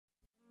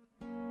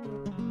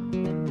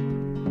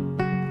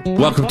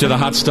Welcome to the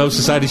Hot Stove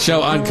Society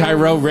show on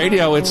Cairo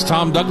Radio. It's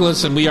Tom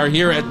Douglas, and we are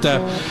here at the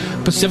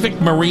Pacific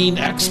Marine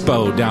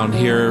Expo down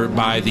here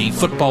by the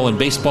football and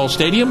baseball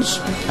stadiums.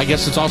 I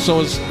guess it's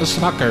also a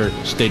soccer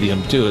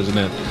stadium, too, isn't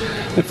it?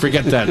 I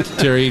forget that,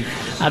 Terry.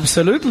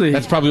 Absolutely.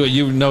 That's probably what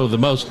you know the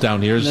most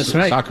down here is That's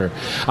right. Soccer.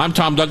 I'm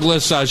Tom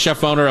Douglas,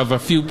 chef-owner of a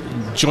few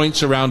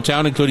joints around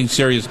town, including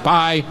Serious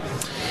Pie.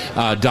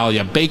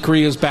 Dahlia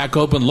Bakery is back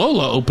open.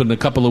 Lola opened a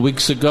couple of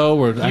weeks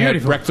ago. I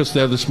had breakfast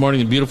there this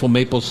morning, a beautiful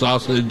maple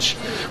sausage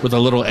with a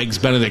little eggs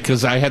Benedict,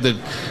 because I had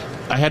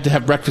to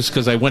have breakfast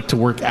because I went to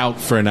work out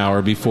for an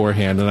hour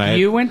beforehand. And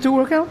You went to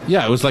work out?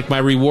 Yeah, it was like my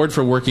reward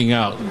for working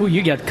out. Oh,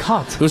 you got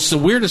caught. It was the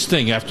weirdest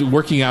thing. After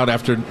working out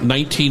after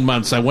 19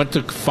 months, I went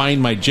to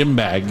find my gym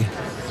bag.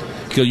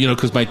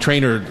 Because my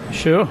trainer...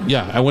 Sure.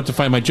 Yeah, I went to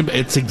find my gym.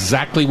 It's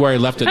exactly where I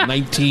left it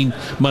 19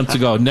 months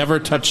ago.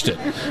 Never touched it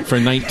for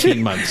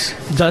 19 months.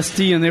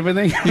 Dusty and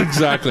everything?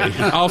 Exactly.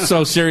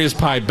 Also, Serious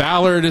Pie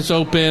Ballard is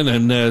open,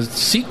 and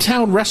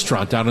Seatown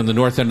Restaurant down in the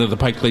north end of the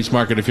Pike Place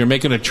Market. If you're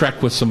making a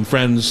trek with some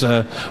friends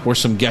or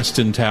some guests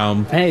in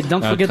town... Hey,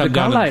 don't forget the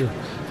Carlisle.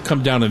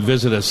 Come down and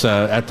visit us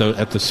at the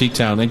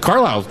Seatown. And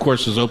Carlisle, of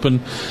course, is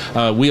open.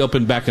 We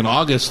opened back in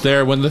August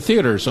there when the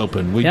theater's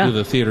open. We do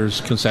the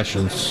theater's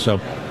concessions, so...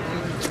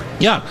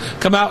 Yeah,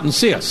 come out and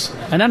see us.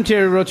 And I'm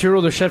Terry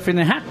Rotero, the chef in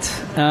a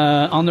hat,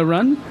 on the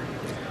run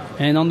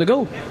and on the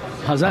go.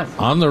 How's that?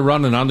 On the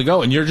run and on the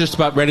go. And you're just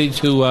about ready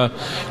to,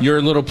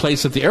 your little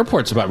place at the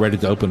airport's about ready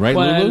to open, right,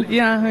 Lulu?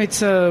 Yeah,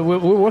 it's we're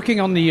working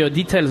on the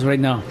details right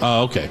now.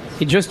 Oh, okay.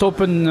 It just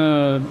opened,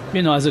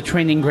 as a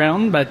training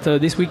ground, but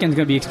this weekend's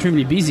going to be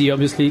extremely busy,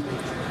 obviously.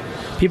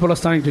 People are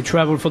starting to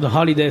travel for the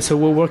holiday, so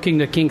we're working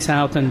the kinks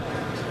out and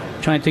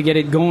trying to get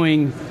it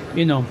going.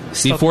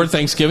 Before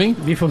Thanksgiving?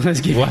 Before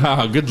Thanksgiving.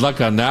 Wow, good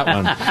luck on that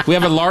one. We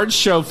have a large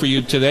show for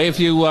you today. If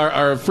you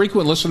are a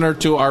frequent listener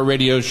to our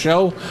radio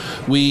show,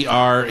 we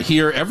are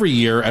here every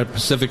year at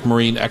Pacific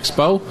Marine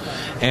Expo,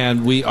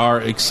 and we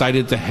are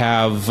excited to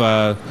have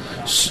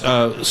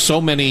so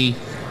many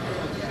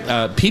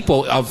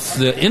people of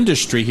the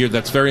industry here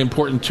that's very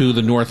important to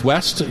the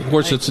Northwest. Of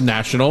course, it's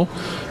national.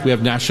 We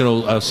have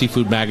National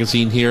Seafood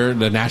Magazine here,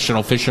 the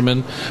National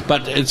Fisherman.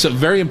 But it's a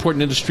very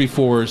important industry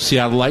for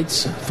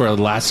Seattleites, for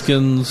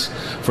Alaskans,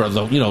 for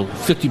the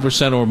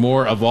 50% or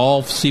more of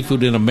all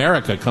seafood in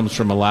America comes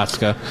from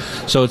Alaska.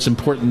 So it's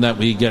important that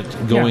we get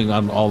going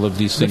on all of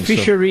these things. The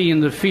fishery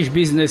and the fish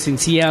business in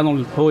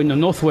Seattle or in the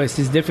Northwest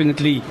is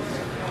definitely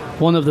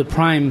one of the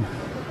prime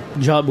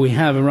job we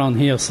have around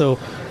here. So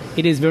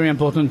it is very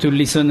important to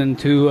listen and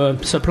to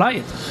supply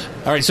it.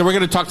 All right, so we're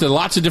going to talk to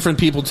lots of different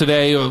people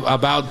today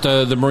about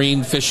the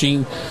marine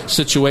fishing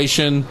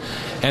situation.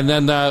 And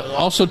then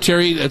also,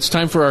 Terry, it's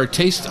time for our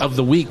Taste of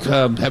the Week.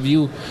 Have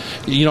you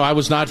I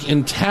was not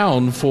in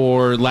town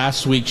for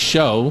last week's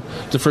show,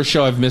 the first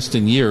show I've missed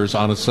in years,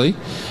 honestly.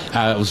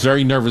 I was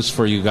very nervous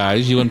for you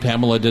guys. You and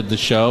Pamela did the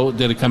show.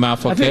 Did it come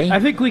out okay?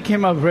 I think we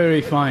came out very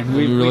fine.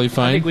 Really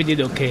fine? I think we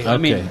did okay.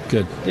 Okay,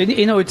 good.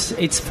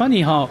 It's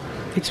funny how...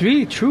 It's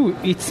really true.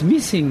 It's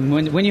missing.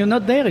 When you're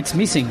not there, it's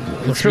missing.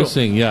 It's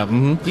missing, yeah.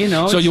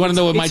 Mm-hmm. So you want to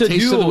know what my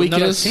taste of the week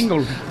is?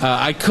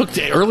 I cooked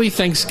early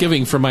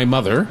Thanksgiving for my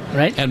mother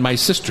and my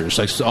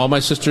sisters. All my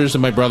sisters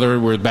and my brother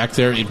were back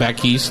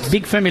east.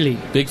 Big family.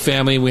 Big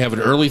family. We have an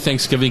early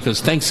Thanksgiving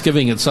because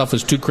Thanksgiving itself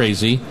is too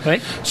crazy.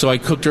 Right. So I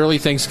cooked early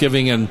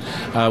Thanksgiving, and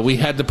we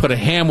had to put a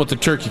ham with the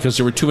turkey because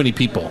there were too many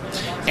people.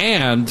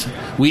 And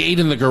we ate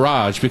in the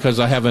garage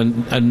because I have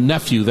a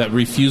nephew that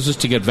refuses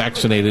to get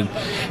vaccinated.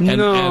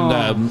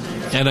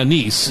 And a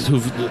niece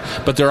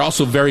but they're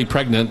also very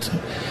pregnant,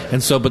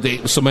 and so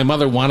my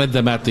mother wanted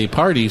them at the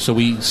party, so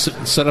we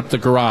set up the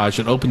garage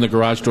and opened the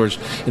garage doors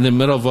in the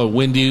middle of a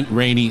windy,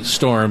 rainy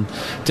storm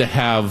to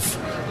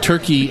have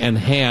turkey and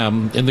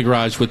ham in the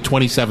garage with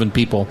 27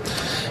 people.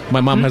 My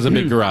mom has a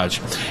big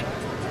garage.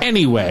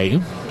 Anyway,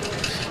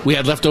 we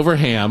had leftover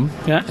ham,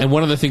 and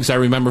one of the things I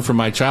remember from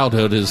my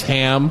childhood is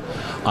ham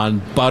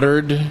on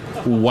buttered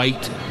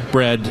white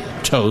bread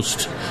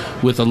toast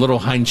with a little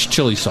Heinz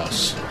chili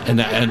sauce. And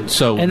that's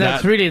going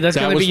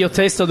to be your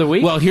taste of the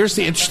week? Well, here's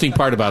the interesting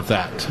part about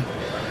that.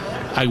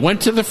 I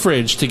went to the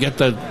fridge to get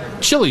the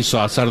chili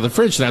sauce out of the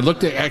fridge, and I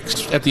looked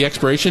at the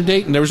expiration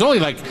date, and there was only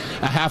like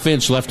a half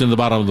inch left in the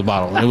bottom of the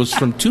bottle. It was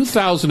from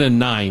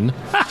 2009,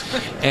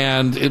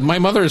 and my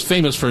mother is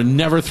famous for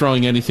never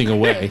throwing anything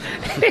away.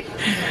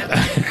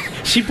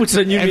 She puts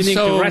a new meaning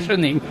to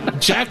rationing.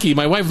 Jackie,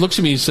 my wife, looks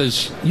at me and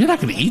says, "You're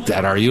not going to eat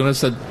that, are you?" And I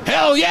said,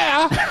 "Hell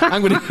yeah,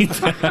 I'm going to eat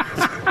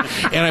that."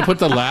 And I put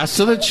the last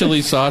of the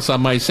chili sauce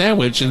on my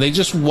sandwich, and they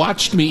just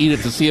watched me eat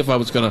it to see if I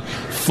was going to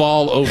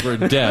fall over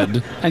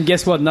dead. And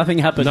guess what? Nothing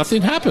happened.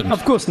 Nothing happened.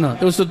 Of course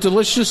not. It was a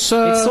delicious...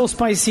 it's so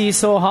spicy,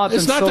 so hot,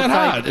 It's not that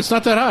hot. It's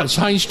not that hot. It's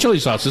Heinz chili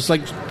sauce. It's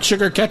like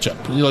sugar ketchup.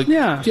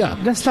 Yeah.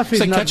 That stuff is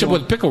like not ketchup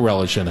with pickle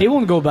relish in it. It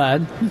won't go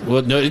bad.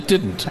 Well, no, it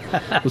didn't.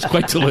 It was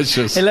quite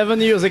delicious.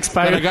 11 years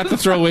expired. But I got to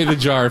throw away the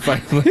jar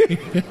finally.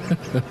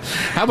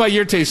 How about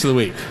your taste of the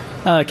week?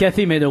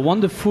 Kathy made a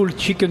wonderful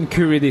chicken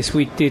curry this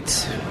week.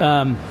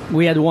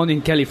 We had one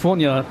in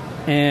California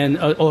and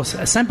or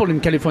sampled in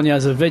California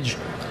as a veg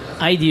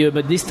idea,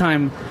 but this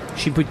time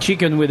she put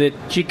chicken with it,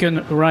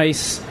 chicken,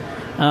 rice,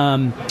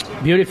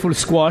 beautiful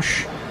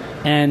squash,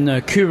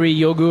 and curry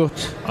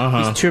yogurt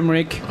with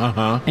turmeric,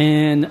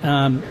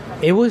 and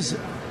it was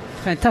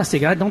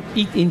fantastic. I don't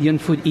eat Indian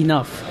food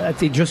enough.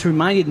 It just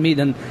reminded me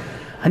that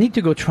I need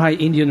to go try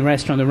Indian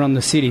restaurant around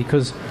the city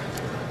because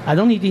I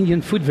don't eat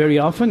Indian food very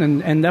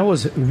often, and that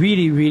was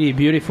really, really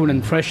beautiful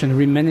and fresh and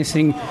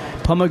reminiscing.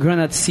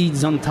 Pomegranate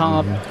seeds on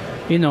top,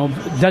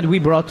 that we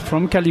brought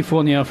from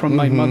California, from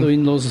my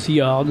mother-in-law's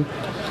yard.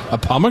 A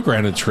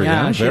pomegranate tree,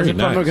 yeah, she very has a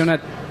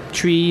pomegranate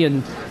tree,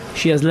 and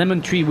she has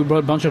lemon tree. We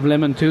brought a bunch of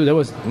lemon too. That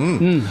was.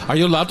 Are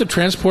you allowed to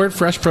transport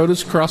fresh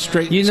produce across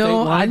state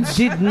lines? I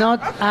did not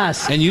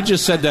ask. And you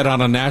just said that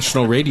on a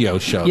national radio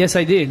show. Yes,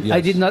 I did. Yes.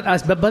 I did not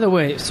ask. But by the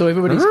way, so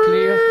everybody's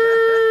clear.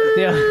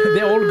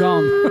 They're all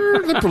gone.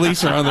 The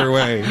police are on their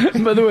way.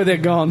 By the way, they're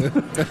gone.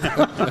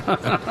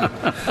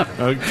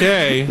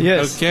 Okay.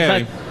 Yes.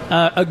 Okay.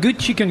 But, a good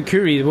chicken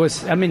curry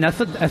was. I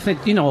thought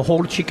a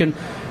whole chicken,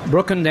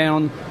 broken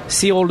down,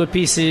 see all the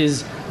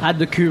pieces, add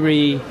the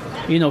curry.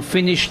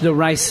 Finish the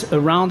rice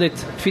around it.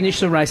 Finish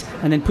the rice,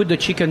 and then put the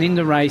chicken in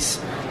the rice,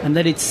 and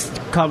let it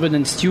covered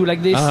and stew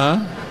like this.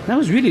 That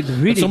was really,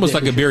 really. It's almost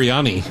delicious. like a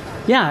biryani.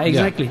 Yeah,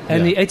 exactly. Yeah.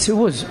 And it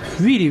was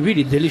really,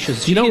 really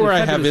delicious. You know where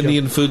I have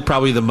Indian food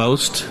probably the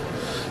most?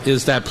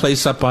 Is that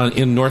place up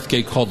in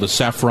Northgate called the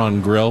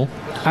Saffron Grill.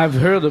 I've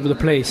heard of the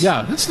place.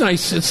 Yeah, it's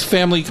nice. It's a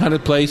family kind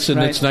of place,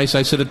 and It's nice.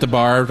 I sit at the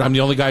bar. I'm the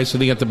only guy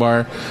sitting at the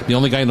bar, the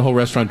only guy in the whole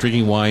restaurant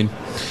drinking wine.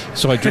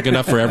 So I drink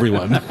enough for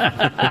everyone,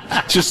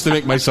 just to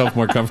make myself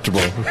more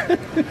comfortable.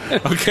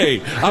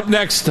 Okay, up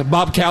next,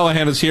 Bob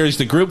Callahan is here. He's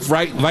the Group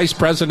Vice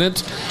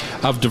President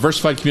of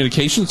Diversified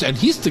Communications, and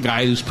he's the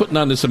guy who's putting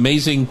on this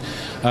amazing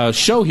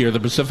show here, the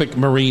Pacific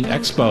Marine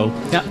Expo,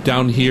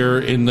 down here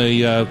in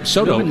the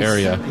Soto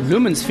area.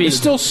 Lumens Field. It's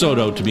still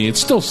Soto to me. It's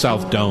still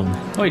South Dome.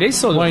 Oh, it is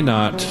Soto. Why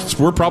not?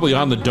 We're probably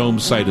on the Dome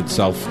site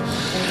itself.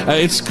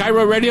 It's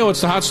Cairo Radio.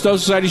 It's the Hot Stove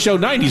Society Show,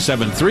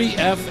 97.3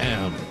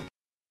 FM.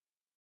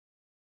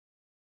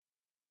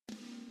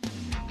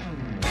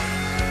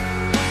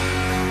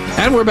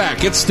 And we're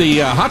back. It's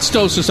the Hot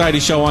Stove Society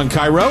Show on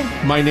Cairo.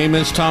 My name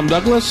is Tom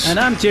Douglas. And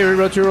I'm Thierry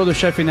Rotero, the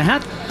chef in the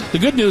hat. The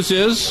good news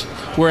is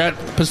we're at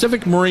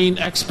Pacific Marine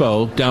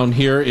Expo down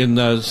here in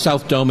the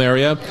South Dome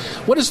area.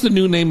 What is the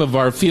new name of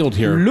our field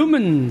here?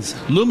 Lumen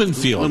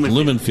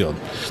Field.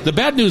 The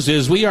bad news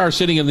is we are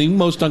sitting in the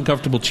most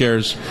uncomfortable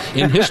chairs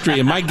in history.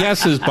 And my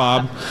guess is,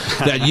 Bob,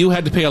 that you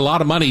had to pay a lot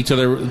of money to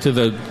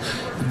the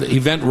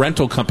event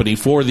rental company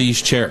for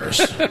these chairs.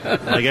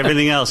 Like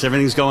everything else,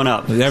 everything's going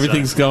up.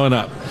 Everything's going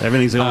up.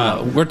 Everything's going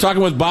up. We're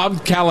talking with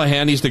Bob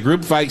Callahan. He's the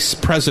Group Vice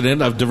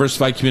President of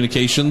Diversified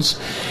Communications.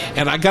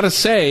 And I got to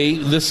say,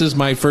 this is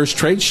my first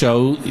trade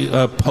show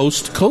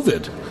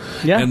post-COVID.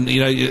 Yeah. And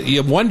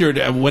you wondered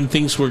when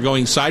things were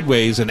going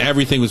sideways and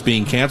everything was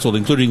being canceled,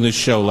 including this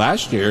show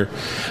last year,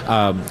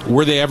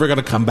 were they ever going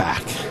to come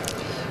back?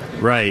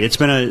 Right. It's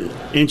been an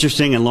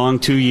interesting and long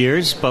 2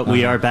 years, but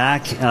we are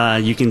back.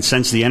 You can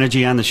sense the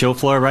energy on the show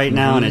floor right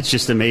now, and it's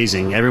just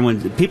amazing.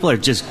 People are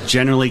just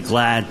generally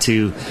glad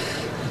to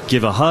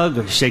give a hug,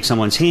 or shake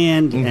someone's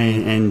hand,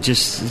 and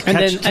just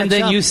catch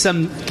then up. use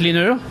some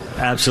cleaner.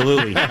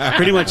 Absolutely.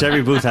 Pretty much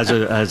every booth has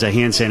a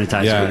hand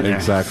sanitizer in there.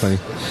 Exactly.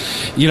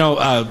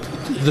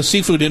 The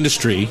seafood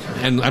industry,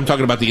 and I'm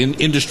talking about the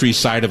industry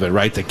side of it,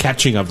 right? The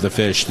catching of the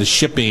fish, the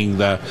shipping,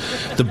 the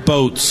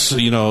boats,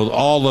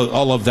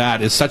 all of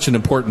that is such an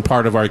important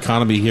part of our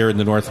economy here in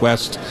the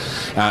Northwest.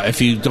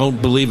 If you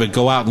don't believe it,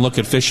 go out and look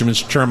at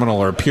Fisherman's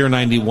Terminal or Pier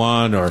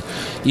 91 or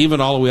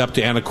even all the way up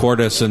to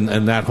Anacortes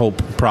and that whole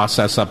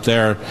process up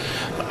there.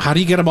 How do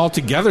you get them all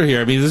together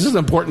here? I mean, this is an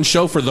important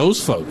show for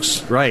those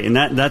folks. Right, and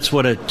that's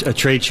what a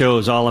trade show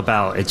is all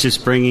about. It's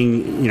just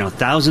bringing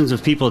thousands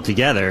of people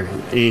together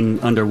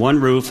under one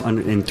roof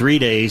in 3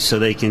 days, so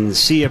they can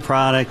see a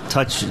product,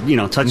 touch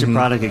a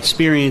product,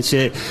 experience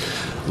it,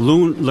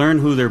 learn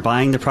who they're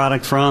buying the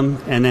product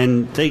from, and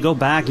then they go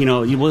back.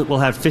 We'll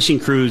have fishing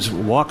crews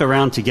walk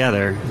around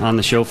together on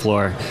the show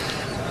floor.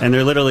 And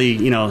they're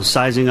literally,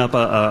 sizing up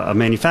a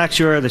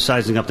manufacturer, they're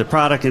sizing up the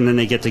product, and then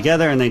they get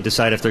together and they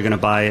decide if they're going to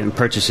buy it and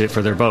purchase it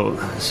for their boat.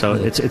 So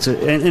it's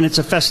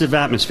a festive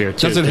atmosphere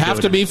too. Does it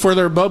have to be for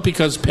their boat?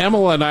 Because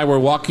Pamela and I were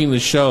walking the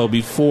show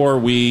before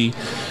we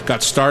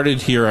got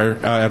started here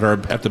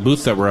at the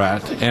booth that we're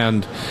at,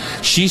 and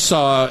she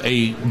saw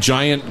a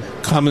giant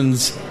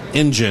Cummins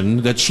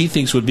engine that she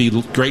thinks would be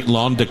great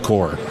lawn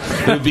decor.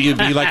 It'd be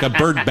like a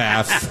bird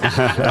bath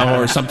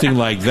or something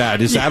like that.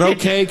 Is that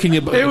okay? Can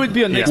you? It would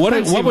be an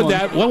expensive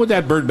what would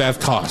that bird bath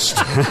cost?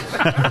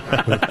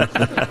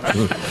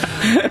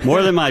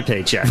 More than my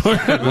paycheck. More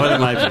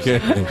than my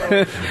paycheck.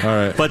 Okay. All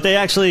right. But they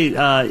actually,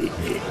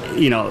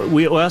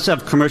 we also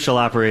have commercial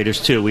operators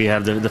too. We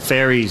have the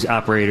ferries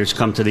operators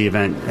come to the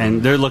event,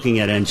 and they're looking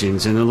at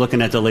engines and they're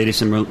looking at the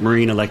latest in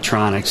marine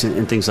electronics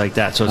and things like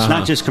that. So it's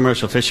not just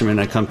commercial fishermen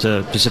that come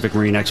to Pacific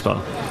Marine Expo.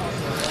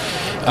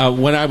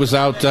 When I was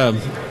out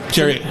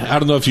Jerry, I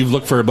don't know if you've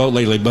looked for a boat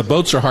lately, but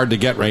boats are hard to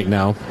get right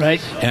now.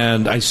 Right.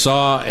 And I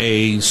saw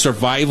a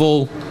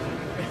survival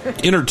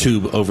inner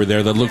tube over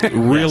there that looked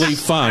really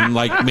fun.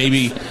 Like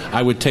maybe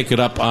I would take it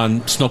up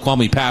on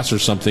Snoqualmie Pass or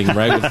something,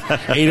 right?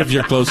 With 8 of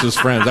your closest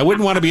friends. I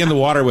wouldn't want to be in the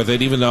water with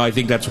it, even though I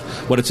think that's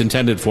what it's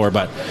intended for.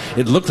 But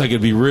it looked like it'd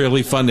be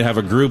really fun to have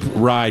a group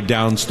ride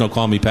down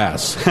Snoqualmie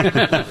Pass.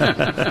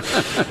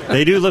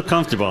 They do look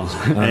comfortable,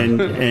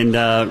 and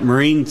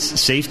marine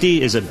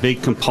safety is a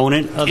big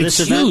component of this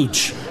event.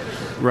 It's huge.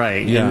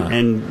 Right, Yeah.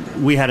 and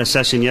we had a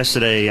session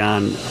yesterday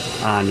on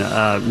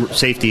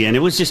safety, and it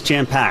was just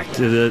jam packed.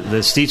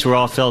 The seats were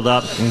all filled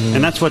up,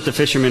 and that's what the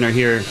fishermen are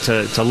here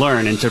to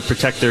learn and to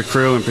protect their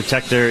crew and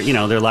protect their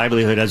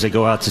livelihood as they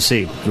go out to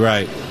sea.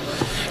 Right.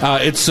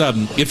 It's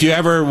if you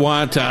ever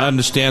want to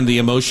understand the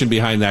emotion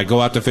behind that,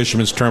 go out to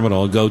Fisherman's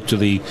Terminal and go to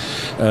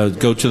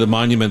the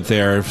monument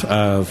there,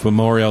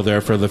 memorial there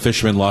for the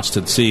fishermen lost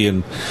at sea,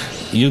 and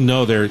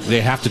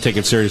they have to take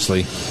it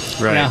seriously.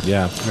 Right.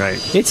 Yeah. Right.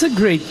 It's a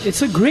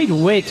great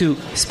way to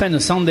spend a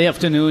Sunday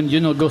afternoon.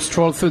 Go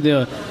stroll through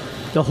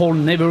the whole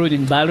neighborhood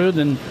in Ballard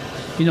and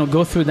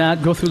go through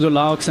the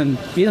locks, and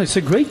it's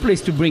a great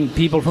place to bring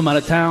people from out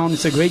of town.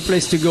 It's a great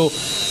place to go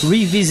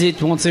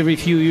revisit once every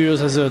few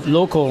years as a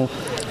local,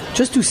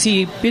 just to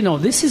see.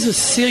 This is a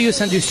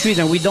serious industry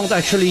that we don't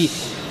actually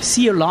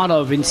see a lot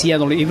of in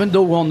Seattle, even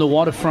though we're on the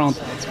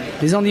waterfront.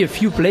 There's only a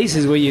few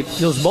places where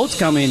those boats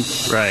come in,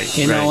 right?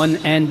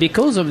 And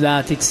because of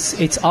that,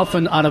 it's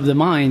often out of the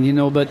mind,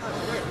 But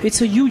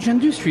it's a huge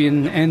industry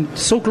and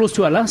so close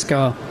to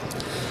Alaska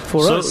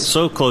for us.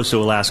 So close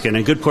to Alaska, and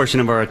a good portion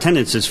of our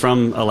attendance is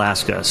from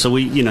Alaska. So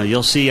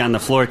you'll see on the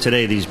floor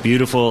today these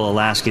beautiful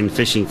Alaskan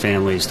fishing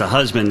families. The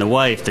husband, the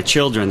wife, the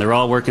children, they're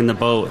all working the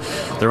boat.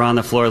 They're on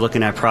the floor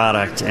looking at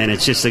product, and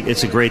it's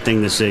a great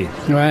thing to see.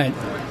 Right.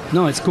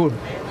 No, it's cool.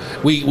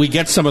 We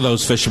get some of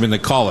those fishermen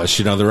that call us.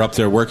 They're up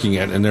there working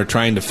it, and they're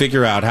trying to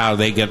figure out how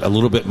they get a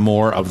little bit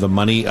more of the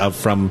money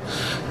from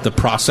the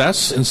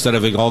process instead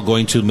of it all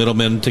going to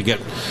middlemen to get,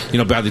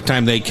 by the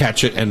time they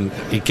catch it and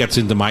it gets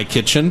into my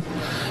kitchen,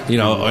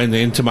 and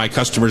into my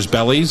customers'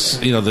 bellies.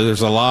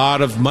 There's a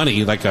lot of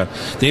money.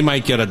 They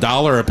might get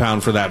 $1 a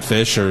pound for that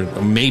fish, or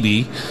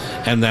maybe,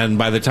 and then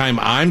by the time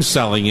I'm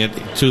selling it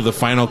to the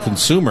final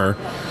consumer,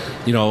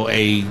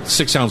 a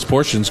 6-ounce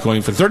portion is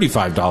going for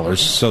 $35.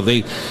 So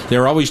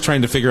they're always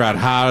trying to figure out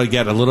how to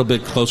get a little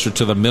bit closer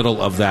to the middle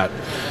of that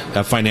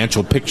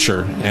financial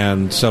picture.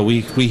 And so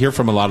we hear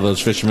from a lot of those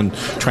fishermen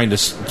trying to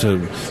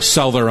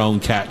sell their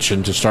own catch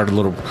and to start a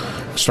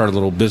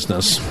little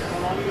business.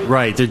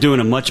 Right, they're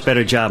doing a much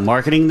better job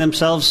marketing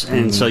themselves,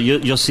 and so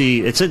you'll see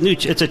it's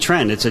a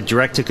trend. It's a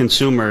direct to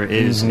consumer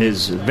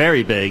is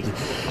very big.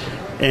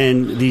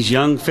 And these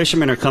young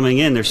fishermen are coming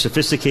in. They're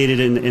sophisticated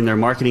in their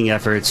marketing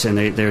efforts and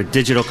their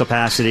digital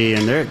capacity,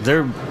 and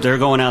they're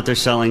going out. They're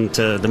selling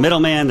to the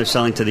middleman. They're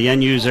selling to the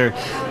end user.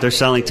 They're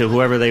selling to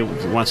whoever they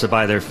wants to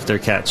buy their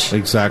catch.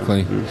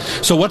 Exactly.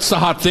 So, what's the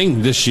hot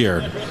thing this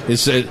year?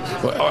 Is it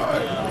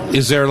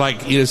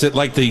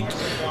like the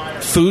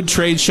food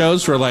trade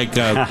shows where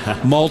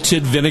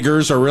malted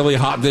vinegars are really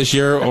hot this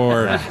year,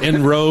 or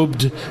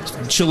enrobed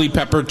chili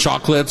pepper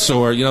chocolates,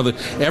 or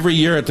every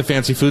year at the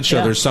Fancy Food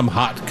Show there's some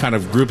hot kind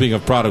of grouping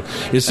of product.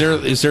 Is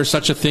there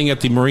such a thing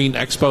at the Marine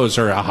Expo? Is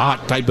there a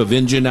hot type of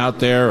engine out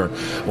there,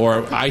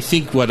 or I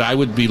think what I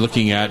would be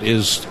looking at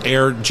is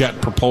air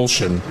jet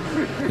propulsion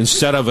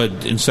instead of a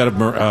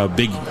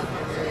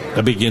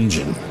big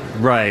engine.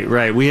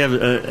 Right. We have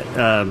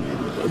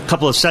a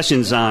couple of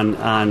sessions on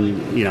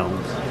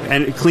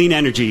and clean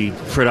energy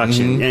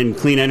production and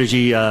clean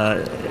energy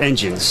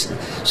engines.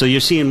 So you're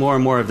seeing more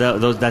and more of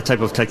that type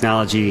of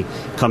technology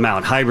come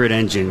out. Hybrid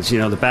engines,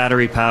 the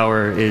battery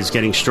power is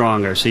getting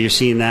stronger. So you're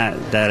seeing that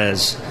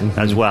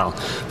as well.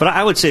 But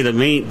I would say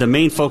the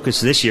main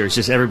focus this year is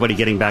just everybody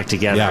getting back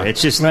together. Yeah.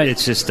 It's just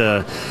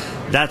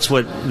that's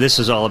what this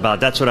is all about.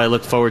 That's what I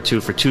look forward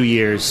to for 2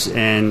 years,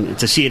 and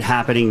to see it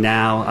happening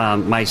now.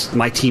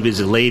 My team is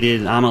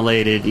elated. I'm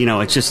elated.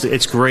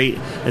 It's great.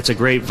 It's a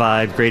great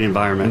vibe, great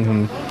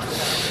environment.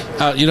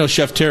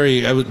 Chef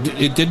Terry,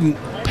 it didn't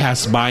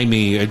pass by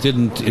me.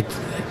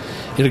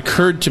 It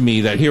occurred to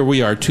me that here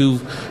we are, 2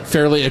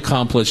 fairly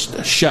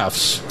accomplished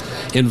chefs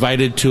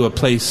invited to a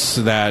place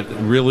that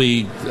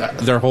really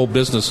their whole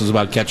business is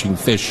about catching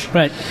fish.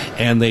 Right.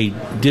 And they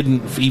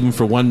didn't even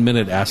for 1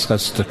 minute ask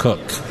us to cook.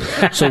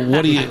 So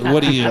what do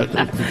you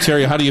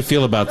Terry, how do you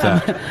feel about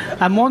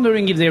that? I'm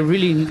wondering if they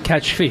really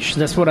catch fish.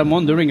 That's what I'm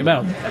wondering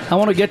about. I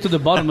want to get to the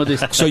bottom of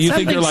this. So you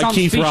think they're like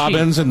Keith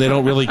Robbins and they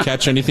don't really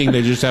catch anything?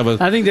 They just have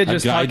I think they're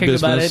just talking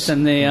business about it,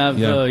 and they have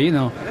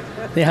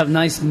they have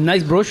nice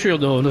brochure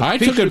though. I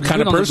took it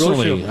kind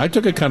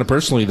of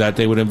personally that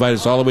they would invite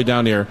us all the way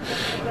down here,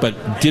 but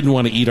didn't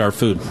want to eat our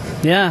food.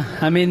 Yeah,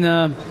 I mean,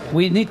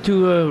 we need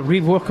to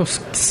rework our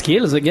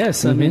skills, I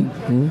guess. I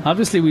mean,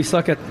 obviously we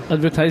suck at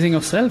advertising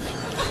ourselves.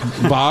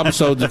 Bob,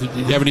 so do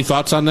you have any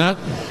thoughts on that?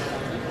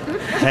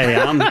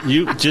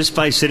 Hey, just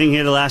by sitting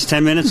here the last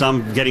 10 minutes,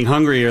 I'm getting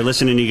hungrier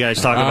listening to you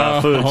guys talk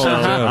about food. So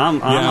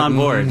I'm on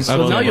board.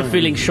 So now you're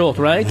feeling short,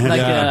 right?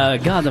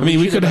 Like, God. I mean,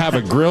 we could have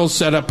a grill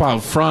set up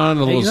out front,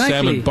 a little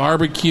salmon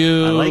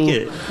barbecue. I like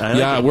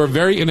it. We're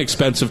very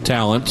inexpensive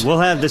talent. We'll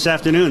have this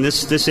afternoon.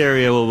 This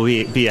area will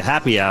be a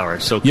happy hour.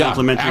 So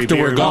complimentary after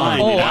beer we're gone.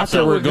 and wine.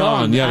 After we're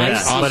gone. Yeah,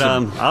 that's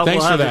awesome. But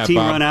we'll have the team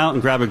run out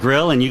and grab a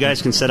grill, and you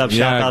guys can set up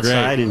shop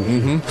outside.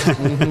 And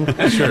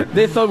Sure.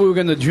 They thought we were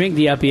going to drink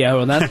the happy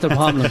hour. That's the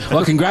problem.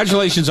 Well,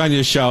 congratulations on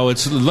your show.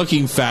 It's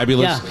looking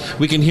fabulous. Yeah.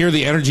 We can hear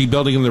the energy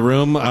building in the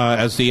room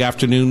as the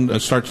afternoon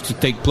starts to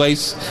take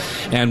place,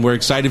 and we're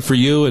excited for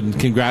you. And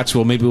congrats.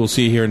 Well, maybe we'll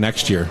see you here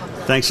next year.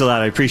 Thanks a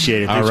lot. I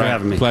appreciate it. Thanks for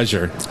having me.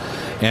 Pleasure.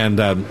 And,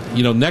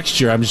 next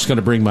year I'm just going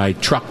to bring my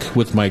truck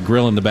with my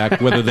grill in the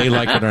back, whether they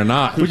like it or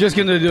not. We're just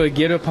going to do a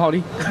gator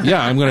party?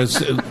 Yeah, I'm going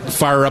to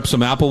fire up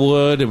some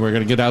applewood, and we're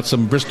going to get out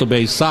some Bristol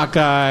Bay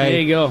sockeye. There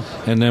you go.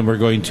 And then we're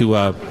going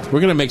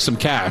to make some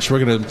cash.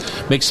 We're going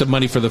to make some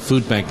money for the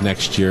food bank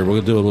next year.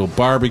 We're going to do a little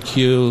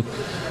barbecue.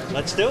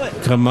 Let's do it.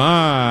 Come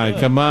on.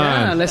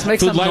 Yeah, let's make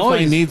Food some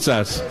Lifeline noise. needs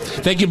us.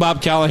 Thank you, Bob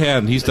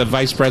Callahan. He's the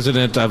Vice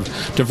President of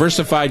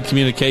Diversified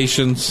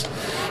Communications,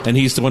 and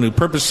he's the one who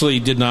purposely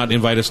did not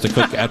invite us to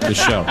cook at the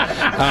show.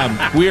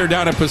 We are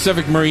down at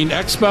Pacific Marine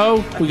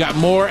Expo. We got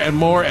more and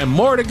more and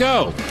more to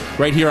go.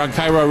 Right here on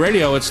Cairo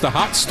Radio, it's the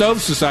Hot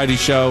Stove Society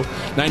Show,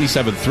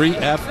 97.3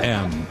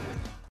 FM.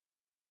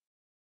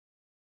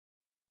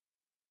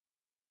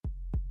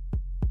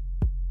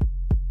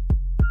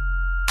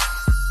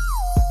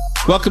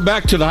 Welcome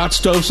back to the Hot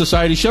Stove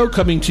Society Show,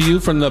 coming to you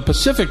from the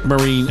Pacific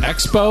Marine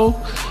Expo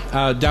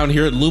down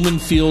here at Lumen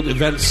Field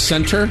Events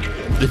Center.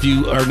 If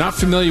you are not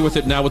familiar with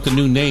it now with the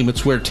new name,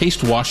 it's where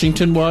Taste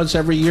Washington was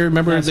every year.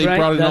 Remember, That's they right.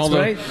 brought in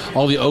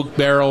all the oak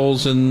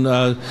barrels and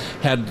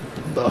had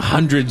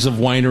hundreds of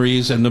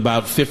wineries and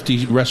about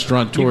 50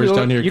 restaurateurs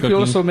down here you cooking. could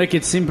also make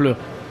it simpler.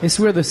 It's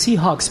where the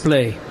Seahawks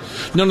play.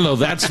 No,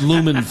 that's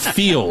Lumen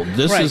Field.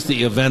 This Right. is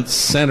the events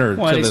center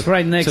It's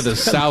right next to the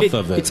south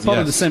of it. It's part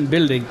of the same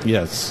building.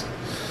 Yes.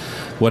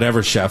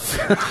 Whatever, chef.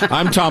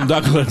 I'm Tom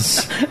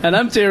Douglas. And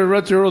I'm Terry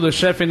Rotero, the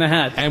chef in the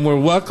hat. And we're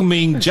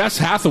welcoming Jess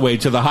Hathaway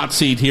to the hot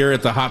seat here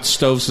at the Hot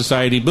Stove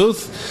Society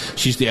booth.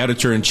 She's the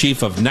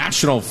editor-in-chief of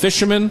National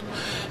Fisherman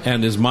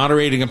and is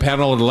moderating a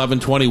panel at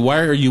 11:20. Why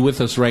are you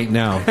with us right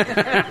now?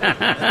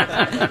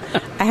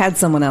 I had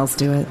someone else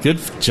do it. Good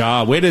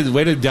job. Way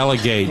to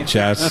delegate,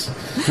 Jess.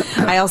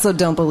 I also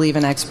don't believe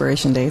in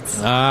expiration dates.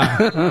 Is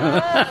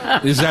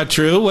that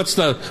true? What's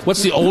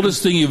the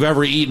oldest thing you've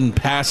ever eaten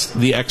past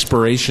the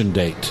expiration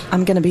date?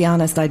 I'm going to be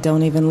honest, I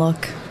don't even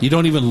look. You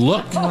don't even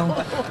look?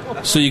 No.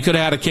 So you could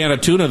have had a can of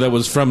tuna that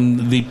was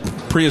from the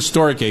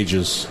prehistoric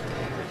ages.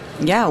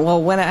 Yeah,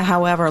 well,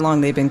 however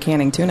long they've been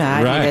canning tuna,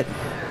 I eat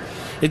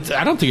it.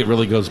 I don't think it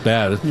really goes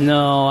bad.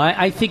 No,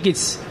 I think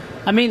it's...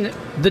 I mean,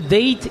 the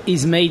date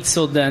is made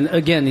so then,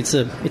 again, it's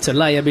a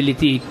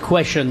liability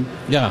question.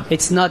 Yeah.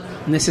 It's not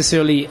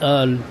necessarily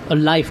a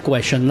life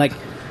question. Like,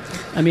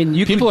 I mean,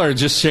 people are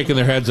just shaking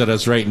their heads at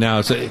us right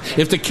now. So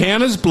if the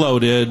can is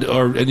bloated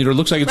and it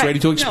looks like it's ready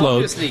to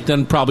explode,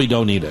 then probably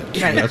don't eat it.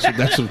 Right.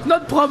 That's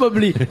not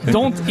probably.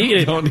 Don't eat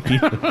it. Don't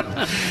eat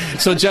it.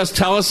 So just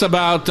tell us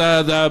about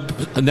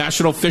the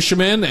National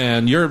Fisherman,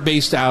 and you're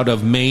based out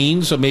of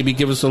Maine, so maybe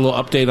give us a little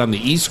update on the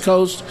East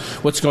Coast,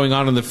 what's going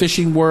on in the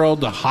fishing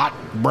world, the hot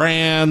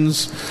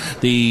brands,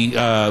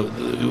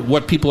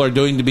 what people are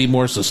doing to be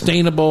more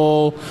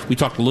sustainable. We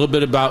talked a little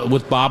bit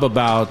with Bob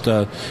about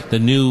the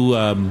new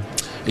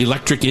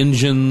electric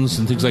engines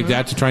and things like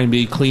that to try and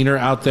be cleaner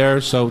out there.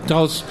 So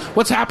tell us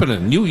what's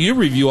happening. You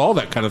review all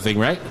that kind of thing,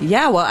 right?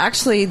 Yeah, well,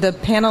 actually, the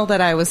panel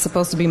that I was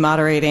supposed to be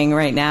moderating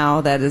right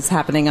now that is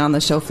happening on the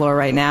show floor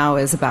right now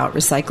is about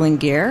recycling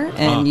gear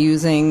and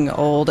using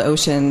old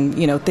ocean,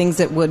 things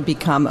that would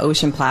become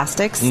ocean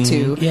plastics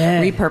to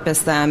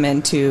repurpose them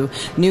into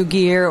new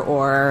gear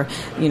or,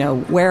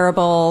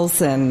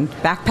 wearables and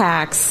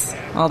backpacks,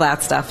 all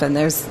that stuff. And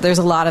there's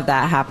a lot of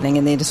that happening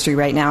in the industry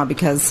right now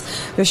because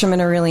fishermen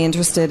are really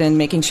interested in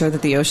making sure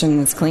that the ocean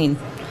is clean.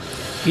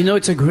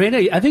 It's a great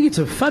idea. I think it's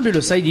a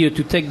fabulous idea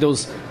to take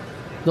those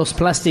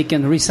plastic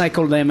and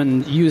recycle them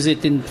and use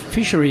it in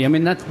fishery. I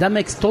mean, that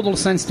makes total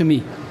sense to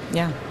me.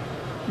 Yeah.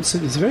 It's a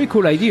very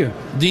cool idea.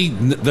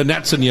 The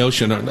nets in the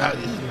ocean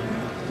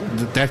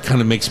that kind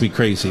of makes me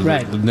crazy.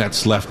 Right. The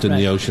nets left in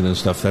the ocean and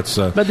stuff. That's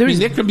but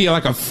it could be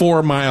like a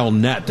 4-mile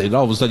net that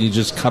all of a sudden you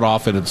just cut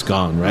off and it's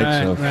gone,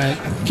 right? Right.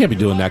 You can't be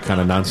doing that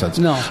kind of nonsense.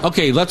 No.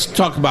 Okay, let's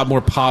talk about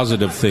more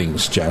positive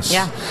things, Jess.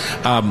 Yeah.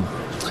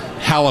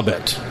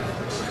 Halibut,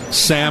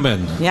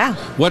 salmon. Yeah.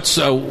 What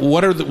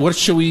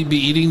should we be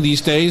eating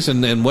these days,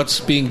 and what's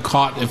being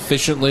caught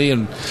efficiently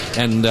and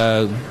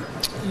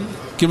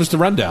Give us the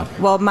rundown.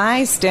 Well,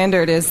 my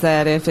standard is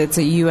that if it's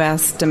a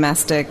U.S.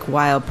 domestic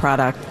wild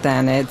product,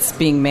 then it's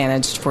being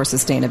managed for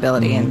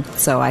sustainability. And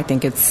so I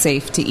think it's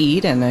safe to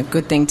eat and a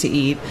good thing to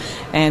eat,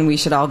 and we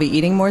should all be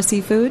eating more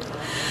seafood.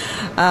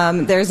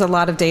 There's a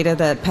lot of data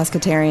that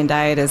pescatarian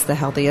diet is the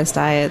healthiest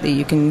diet that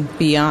you can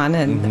be on,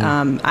 and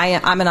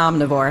I'm an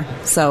omnivore,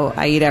 so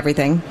I eat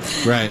everything.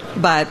 Right.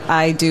 But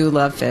I do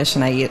love fish,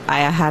 and I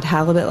had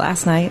halibut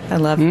last night. I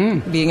love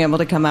being able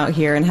to come out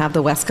here and have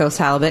the West Coast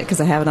halibut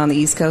because I have it on the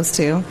East Coast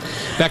too.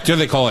 Back there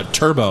they call it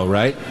turbo,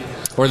 right?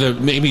 Or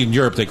maybe in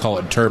Europe they call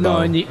it turbo.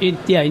 No,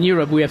 in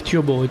Europe we have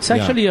turbo. It's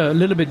actually a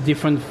little bit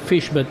different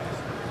fish, but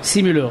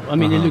similar. I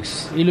mean, it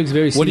looks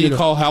very similar. What do you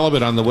call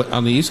halibut on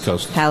the East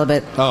Coast?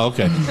 Halibut. Oh,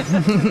 okay.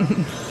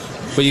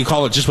 But you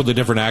call it just with a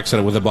different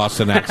accent, with a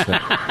Boston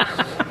accent.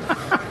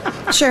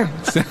 Sure.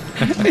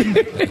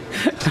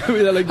 I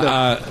really like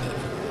that.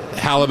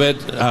 Halibut.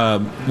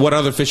 What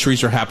other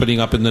fisheries are happening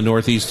up in the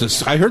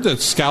Northeast? I heard that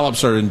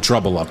scallops are in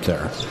trouble up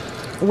there.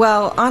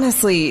 Well,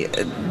 honestly,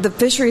 the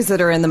fisheries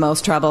that are in the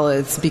most trouble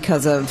is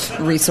because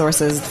of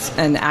resources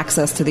and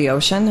access to the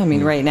ocean. I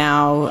mean, right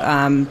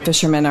now,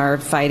 fishermen are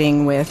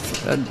fighting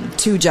with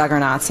two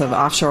juggernauts of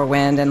offshore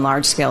wind and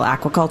large-scale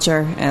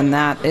aquaculture, and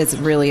that is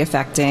really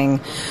affecting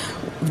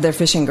their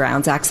fishing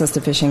grounds, access to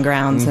fishing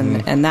grounds,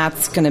 and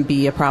that's going to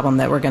be a problem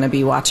that we're going to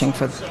be watching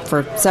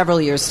for several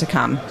years to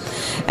come.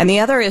 And the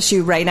other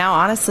issue right now,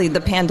 honestly,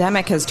 the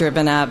pandemic has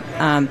driven up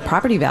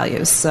property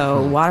values.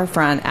 So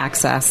waterfront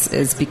access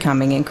is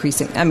becoming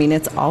increasing. I mean,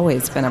 it's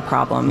always been a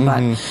problem,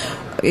 but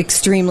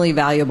extremely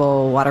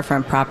valuable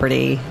waterfront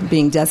property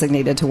being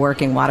designated to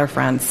working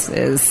waterfronts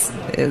is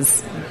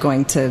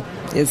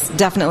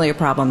definitely a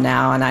problem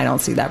now, and I don't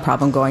see that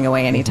problem going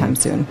away anytime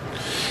soon.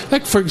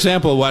 Like, for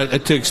example,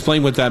 to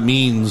explain what that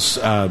means,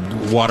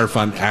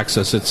 waterfront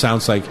access, it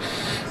sounds like,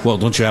 well,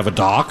 don't you have a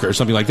dock or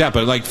something like that?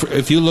 But like,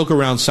 if you look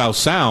around South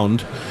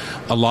Sound,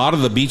 a lot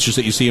of the beaches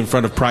that you see in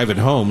front of private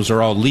homes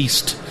are all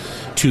leased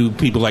to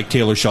people like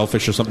Taylor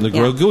Shellfish or something to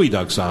grow gooey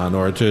ducks on,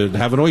 or to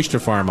have an oyster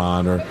farm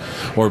on,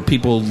 or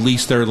people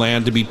lease their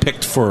land to be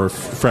picked for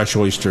fresh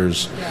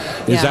oysters.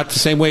 Is that the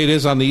same way it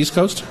is on the East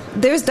Coast?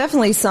 There's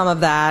definitely some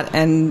of that,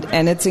 and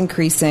it's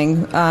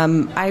increasing.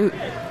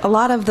 A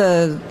lot of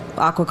the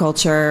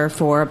aquaculture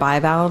for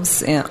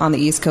bivalves on the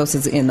East Coast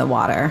is in the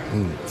water.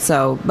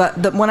 So,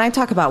 but when I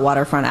talk about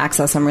waterfront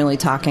access, I'm really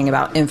talking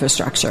about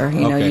infrastructure.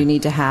 You know, you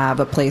need to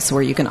have a place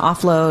where you can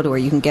offload, where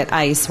you can get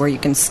ice, where you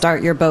can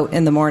start your boat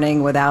in the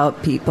morning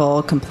without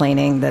people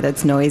complaining that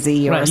it's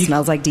noisy or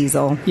smells like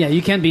diesel. Yeah,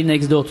 you can't be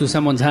next door to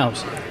someone's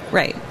house.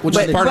 Right. Which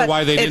is part of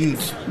why they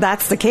didn't...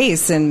 That's the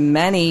case in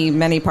many,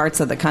 many parts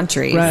of the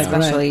country,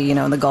 especially, you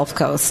know, in the Gulf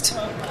Coast.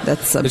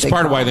 That's a big part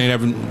problem. of why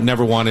they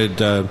never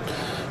wanted...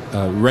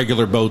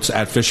 regular boats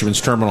at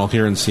Fisherman's Terminal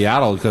here in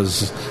Seattle,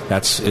 because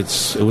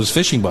it was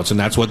fishing boats, and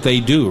that's what they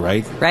do,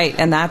 right? Right,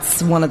 and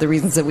that's one of the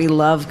reasons that we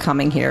love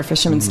coming here.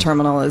 Fisherman's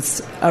Terminal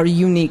is a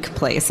unique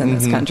place in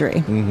this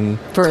country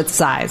for its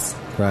size.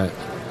 Right.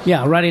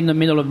 Yeah, right in the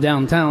middle of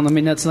downtown. I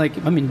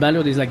mean,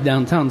 Ballard is like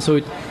downtown, so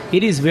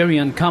it is very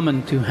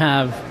uncommon to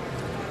have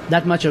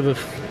that much of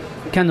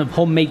a kind of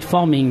homemade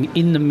farming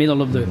in the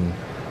middle of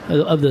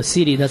the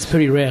city. That's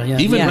pretty rare. Yeah.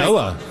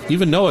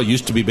 Even Noah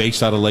used to be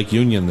based out of Lake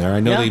Union there. I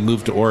know they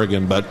moved to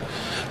Oregon, but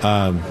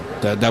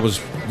that was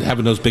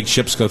having those big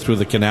ships go through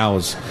the canal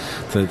was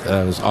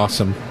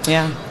awesome.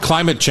 Yeah.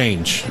 Climate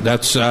change,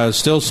 that's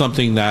still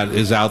something that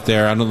is out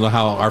there. I don't know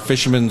how our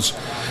fishermen's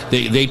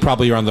they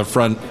probably are on the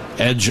front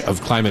edge of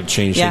climate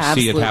change. They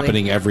see it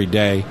happening every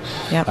day.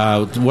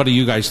 Yep. What are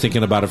you guys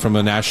thinking about it from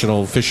a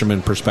national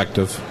fisherman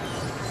perspective?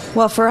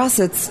 Well, for us,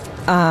 it's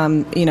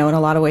in a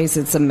lot of ways,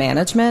 it's a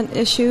management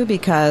issue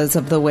because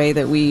of the way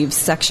that we've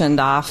sectioned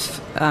off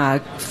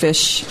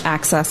fish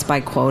access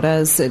by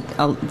quotas. It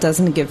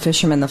doesn't give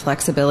fishermen the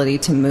flexibility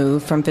to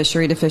move from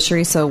fishery to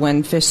fishery. So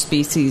when fish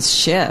species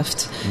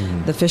shift,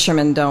 the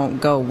fishermen don't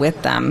go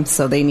with them.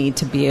 So they need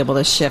to be able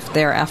to shift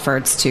their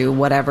efforts to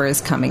whatever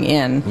is coming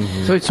in.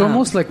 So it's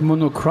almost like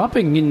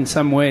monocropping in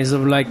some ways,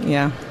 of like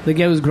the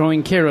guy who's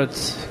growing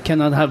carrots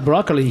cannot have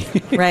broccoli.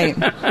 Right.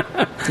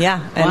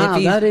 Yeah. And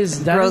if that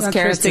is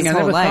interesting. I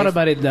never thought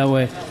about it that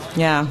way.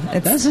 Yeah,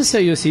 that's a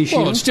serious issue.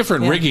 Well, it's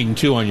different rigging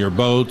too on your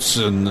boats,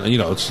 and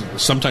it's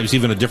sometimes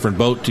even a different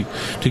boat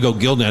to go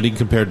gill netting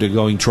compared to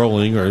going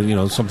trolling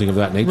or something of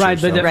that nature.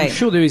 Right, but I'm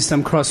sure there is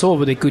some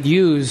crossover they could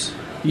use.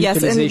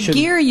 Yes, and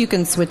gear you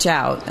can switch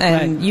out,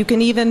 and you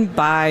can even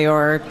buy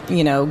or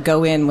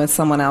go in with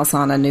someone else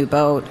on a new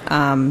boat.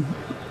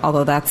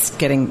 Although that's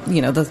getting,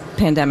 the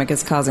pandemic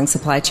is causing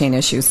supply chain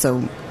issues,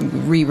 so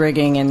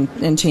re-rigging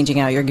and changing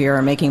out your gear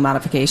or making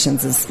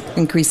modifications is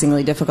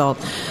increasingly difficult.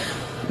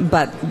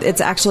 But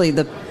it's actually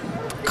the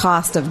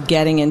cost of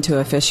getting into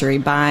a fishery,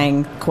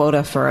 buying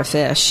quota for a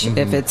fish,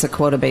 if it's a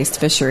quota-based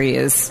fishery,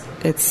 it's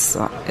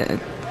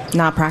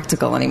not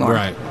practical anymore.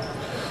 Right.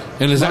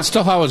 And is that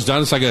still how it's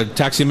done? It's like a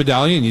taxi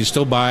medallion? You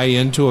still buy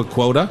into a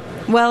quota?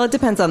 Well, it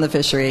depends on the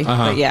fishery,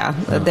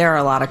 but there are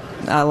a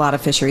lot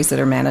of fisheries that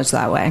are managed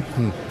that way.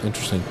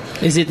 Interesting.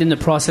 Is it in the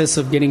process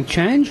of getting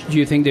changed? Do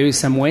you think there is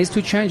some ways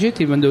to change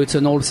it, even though it's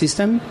an old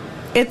system?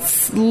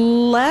 It's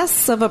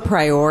less of a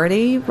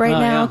priority right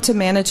now to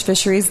manage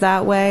fisheries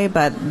that way,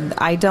 but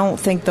I don't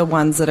think the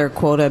ones that are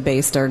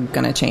quota-based are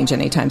going to change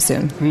anytime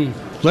soon.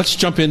 Let's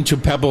jump into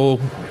Pebble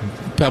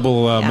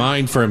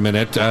Mine for a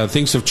minute.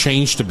 Things have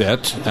changed a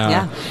bit,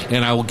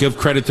 and I will give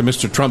credit to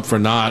Mr. Trump for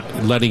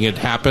not letting it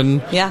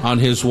happen on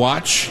his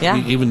watch,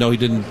 even though he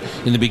didn't,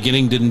 in the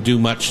beginning, didn't do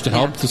much to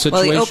help the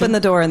situation. Well, he opened the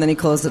door and then he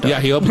closed the door. Yeah,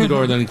 he opened the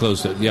door and then he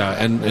closed it. Yeah,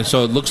 and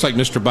so it looks like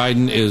Mr.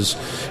 Biden is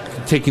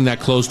taking that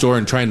closed door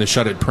and trying to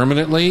shut it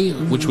permanently,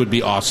 which would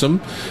be awesome.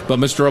 But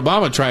Mr.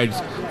 Obama tried,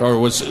 or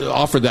was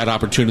offered that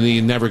opportunity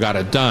and never got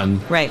it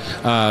done. Right.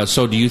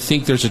 So do you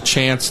think there's a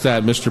chance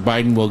that Mr.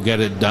 Biden will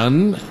get it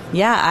done?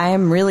 Yeah, I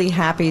am really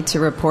happy to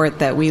report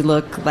that we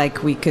look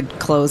like we could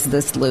close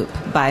this loop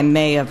by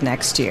May of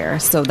next year.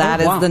 So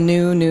that is the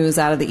new news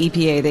out of the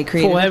EPA. They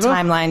created a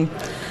timeline.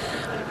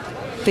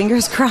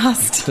 Fingers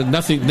crossed.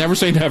 Never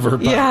say never.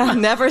 But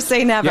never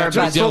say never. Yeah,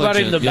 just hold that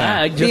in the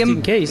bag, just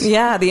in case.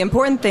 Yeah, the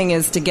important thing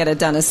is to get it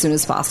done as soon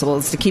as possible.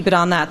 Is to keep it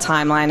on that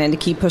timeline and to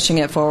keep pushing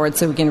it forward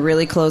so we can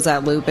really close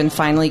that loop and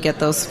finally get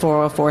those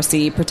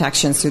 404C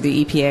protections through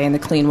the EPA and the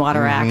Clean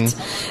Water Act.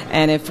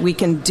 And if we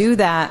can do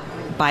that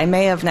by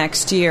May of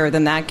next year,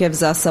 then that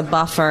gives us a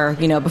buffer,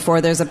 before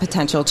there's a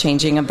potential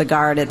changing of the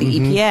guard at the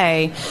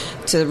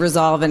EPA to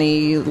resolve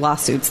any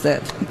lawsuits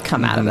that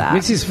come out of that.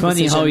 This is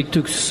funny how it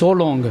took so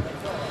long.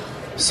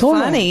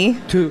 Funny.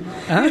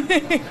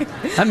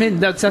 I mean,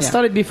 that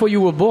started before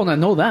you were born, I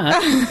know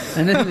that.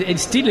 And then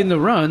it's still in the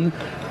run.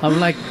 I'm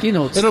like,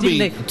 it'll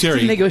be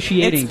still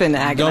negotiating. It's been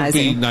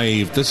agonizing. Don't be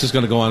naive. This is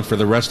going to go on for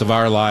the rest of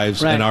our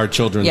lives and our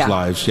children's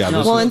lives. Yeah,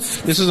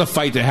 this is a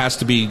fight that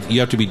you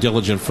have to be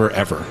diligent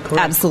forever.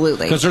 Correct.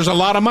 Absolutely. Because there's a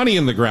lot of money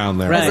in the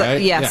ground there,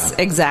 right? Yes,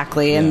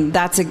 exactly. And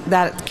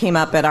that came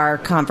up at our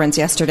conference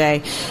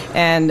yesterday.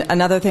 And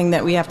another thing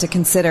that we have to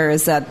consider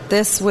is that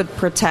this would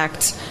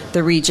protect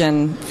the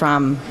region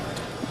from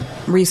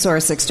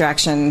resource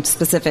extraction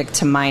specific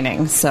to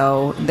mining.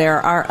 So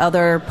there are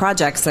other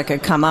projects that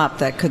could come up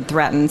that could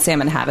threaten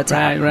salmon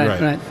habitat.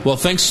 Right. Well,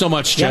 thanks so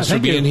much, Jess, for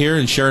being here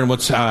and sharing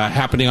what's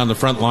happening on the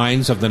front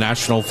lines of the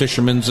National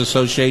Fishermen's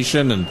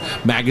Association and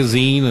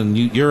magazine, and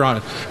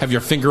have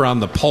your finger on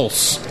the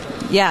pulse.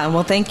 Yeah,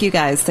 well, thank you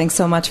guys. Thanks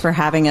so much for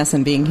having us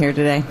and being here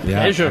today.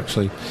 Yeah,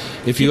 actually,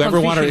 if you ever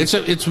want to,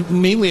 it's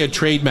mainly a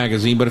trade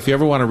magazine, but if you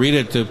ever want to read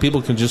it,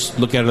 people can just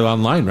look at it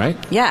online, right?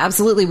 Yeah,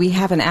 absolutely. We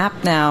have an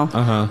app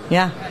now.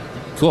 Yeah.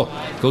 Cool.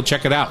 Go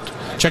check it out.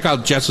 Check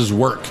out Jess's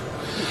work.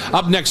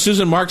 Up next,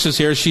 Susan Marks is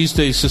here. She's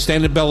the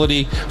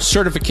Sustainability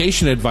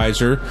Certification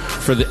Advisor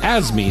for the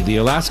ASME, the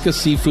Alaska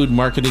Seafood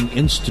Marketing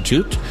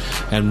Institute.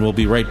 And we'll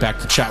be right back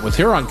to chat with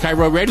her on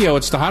Cairo Radio.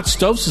 It's the Hot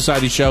Stove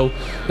Society Show,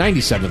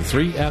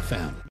 97.3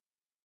 FM.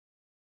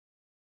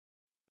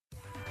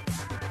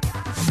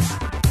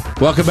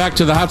 Welcome back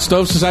to the Hot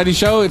Stove Society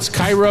Show. It's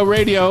Cairo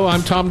Radio.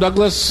 I'm Tom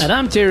Douglas. And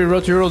I'm Terry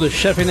Rotero, the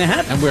chef in the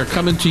hat. And we're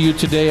coming to you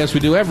today, as we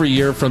do every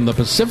year, from the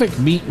Pacific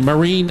Meat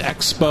Marine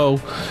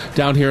Expo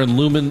down here in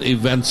Lumen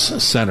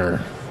Events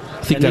Center.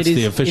 I think that's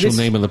the official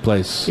name of the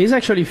place. It's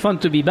actually fun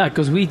to be back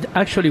because we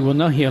actually were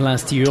not here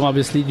last year,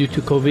 obviously due to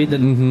COVID,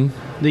 and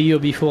the year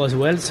before as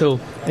well. So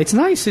it's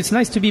nice. It's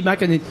nice to be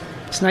back, and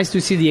it's nice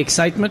to see the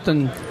excitement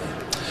and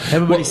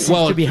everybody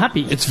seems to be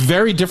happy. It's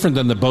very different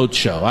than the boat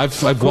show.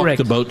 I've walked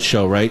the boat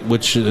show, right?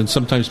 And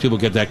sometimes people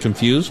get that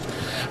confused.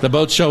 The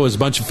boat show is a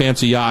bunch of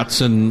fancy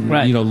yachts and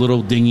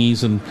little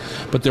dinghies,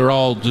 but they're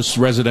all just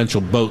residential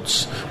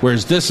boats.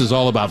 Whereas this is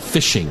all about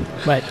fishing,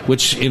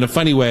 which in a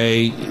funny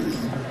way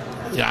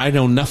I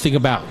know nothing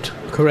about.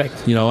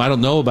 Correct. I don't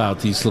know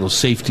about these little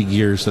safety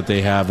gears that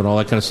they have and all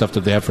that kind of stuff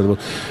that they have for the boat.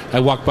 I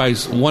walked by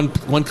one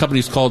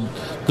company's called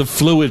the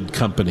Fluid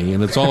Company,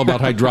 and it's all about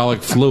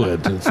hydraulic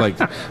fluid. It's like,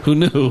 who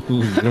knew,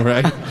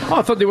 right? Oh,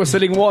 I thought they were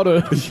selling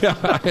water. Yeah,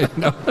 I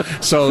know.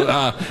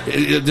 So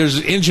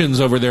there's engines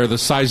over there the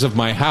size of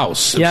my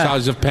house, the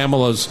size of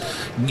Pamela's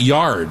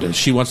yard.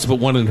 She wants to put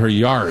one in her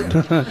yard.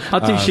 I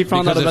think she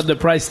found out about the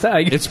price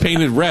tag. It's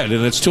painted red,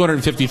 and it's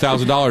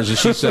 $250,000, and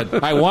she said,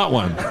 I want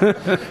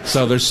one.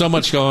 So there's so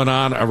much going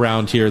on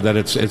around here that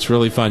it's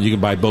really fun. You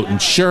can buy boat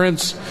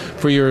insurance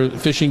for your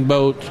fishing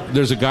boat.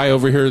 There's a guy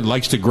over here that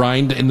likes to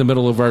grind in the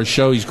middle of our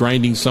show. He's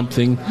grinding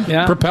something.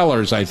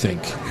 Propellers, I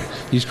think.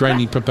 He's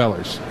grinding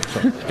propellers.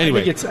 So,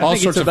 anyway, all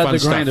sorts of fun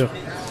stuff.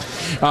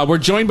 We're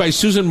joined by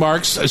Susan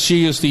Marks.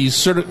 She is the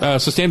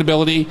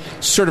Sustainability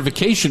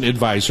Certification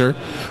Advisor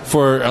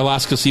for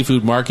Alaska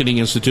Seafood Marketing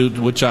Institute,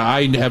 which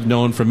I have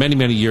known for many,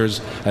 many years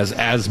as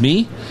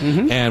ASME.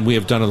 And we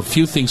have done a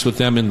few things with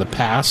them in the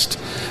past,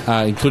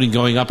 including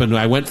going up, and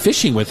I went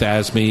fishing with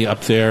ASME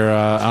up there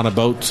on a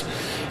boat.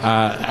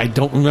 I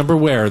don't remember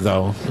where,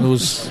 though. It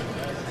was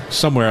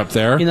somewhere up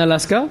there. In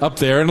Alaska? Up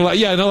there. In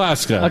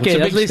Alaska.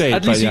 Okay, at least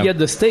you get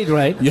the state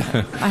right.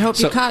 Yeah. I hope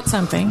you caught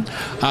something.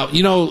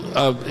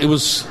 It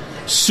was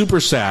super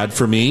sad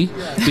for me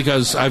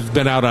because I've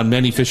been out on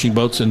many fishing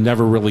boats and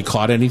never really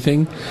caught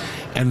anything.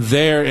 And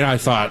there, I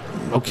thought,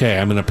 okay,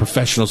 I'm in a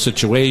professional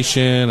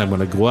situation. I'm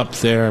going to go up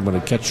there. I'm going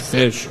to catch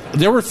fish.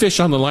 There were fish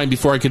on the line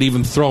before I could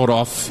even throw it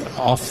off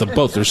the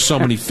boat. There's so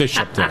many fish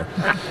up there.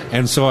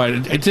 And so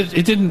it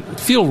didn't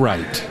feel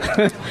right.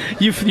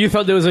 You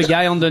thought there was a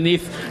guy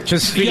underneath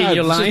just feeding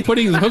your line?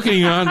 Just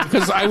hooking on.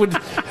 Because I would,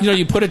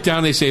 you put it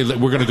down, they say that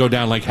we're going to go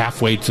down like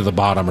halfway to the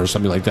bottom or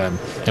something like that.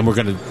 And we're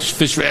going to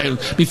fish.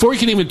 Before you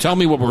can even tell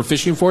me what we're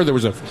fishing for, there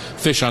was a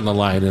fish on the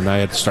line and I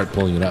had to start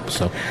pulling it up.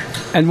 So.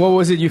 And what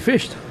was it you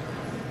fished?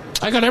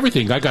 I got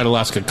everything. I got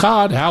Alaska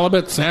cod,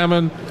 halibut,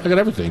 salmon. I got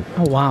everything.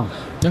 Oh, wow.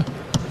 Yeah.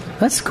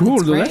 That's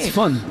cool, though. That's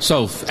fun.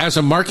 So, as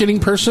a marketing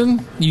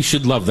person, you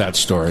should love that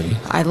story.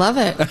 I love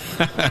it.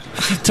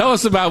 Tell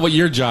us about what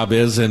your job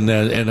is and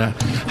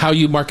how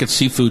you market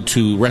seafood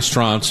to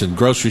restaurants and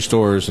grocery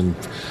stores and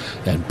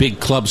big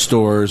club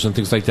stores and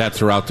things like that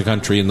throughout the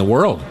country and the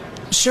world.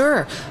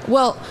 Sure.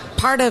 Well,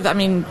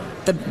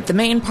 the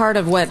main part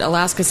of what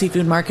Alaska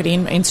Seafood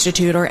Marketing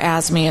Institute, or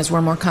ASME as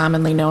we're more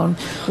commonly known,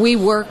 we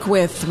work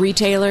with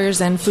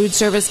retailers and food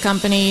service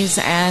companies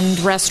and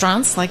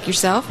restaurants like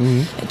yourself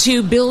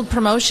to build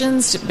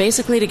promotions,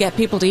 basically to get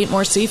people to eat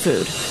more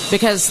seafood,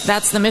 because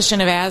that's the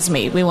mission of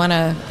ASME. We want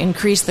to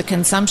increase the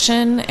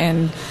consumption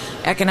and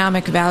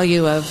economic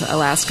value of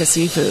Alaska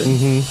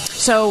seafood.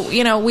 So,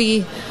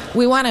 we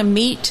want to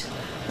meet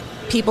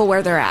people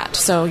where they're at.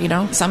 So,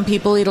 some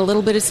people eat a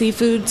little bit of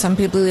seafood, some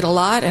people eat a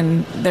lot,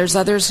 and there's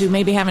others who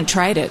maybe haven't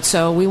tried it.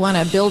 So we want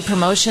to build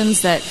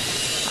promotions that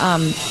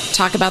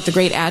talk about the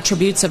great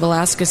attributes of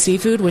Alaska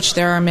seafood, which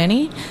there are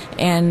many,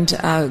 and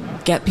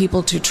get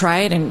people to try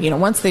it. And,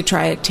 once they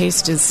try it,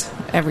 taste is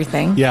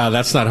everything. Yeah,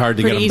 that's not hard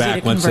to get them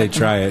back once they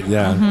try it.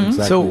 Yeah,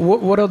 exactly. So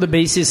what are the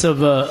basis of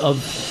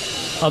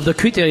the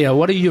criteria?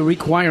 What are you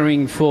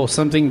requiring for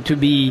something to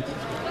be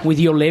with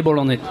your label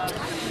on it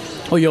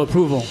or your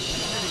approval?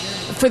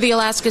 For the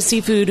Alaska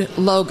Seafood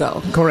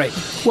logo. Correct.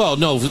 Well,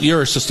 no,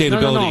 your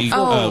sustainability.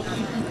 No.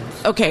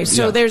 Okay,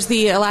 so there's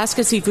the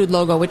Alaska Seafood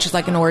logo, which is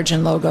like an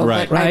origin logo.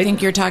 Right. But I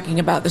think you're talking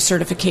about the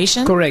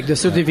certification. Correct, the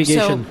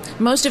certification. So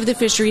most of the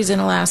fisheries in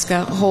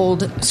Alaska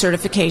hold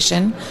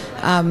certification.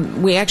 They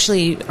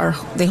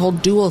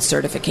hold dual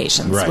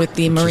certifications with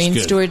the Marine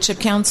Stewardship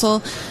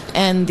Council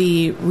and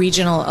the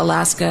Regional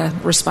Alaska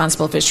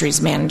Responsible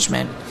Fisheries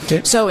Management.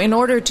 Okay. So in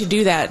order to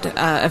do that,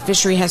 a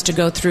fishery has to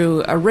go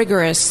through a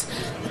rigorous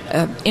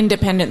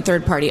independent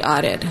third-party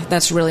audit.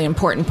 That's a really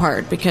important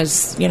part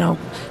because, you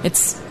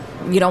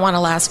don't want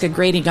Alaska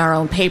grading our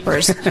own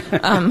papers.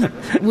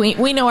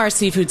 We know our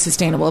seafood's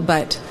sustainable,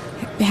 but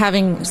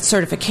having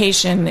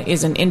certification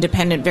is an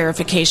independent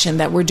verification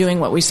that we're doing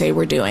what we say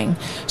we're doing.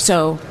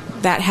 So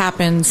that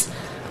happens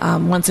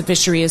once a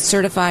fishery is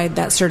certified.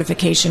 That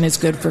certification is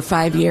good for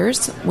 5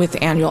 years with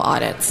annual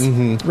audits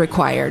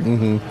required.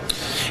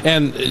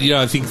 And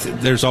I think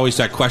there's always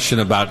that question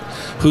about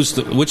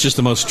which is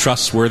the most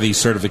trustworthy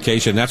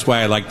certification. That's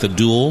why I like the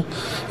dual,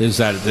 is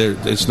that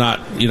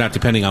you're not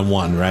depending on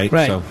one, right?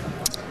 Right. So.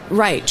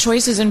 Right.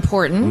 Choice is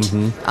important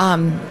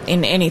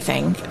in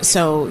anything.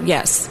 So,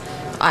 yes,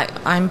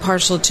 I'm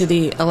partial to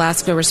the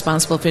Alaska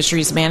Responsible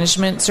Fisheries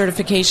Management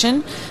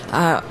certification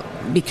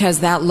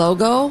because that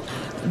logo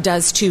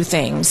does two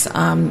things.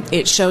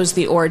 It shows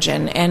the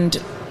origin,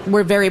 and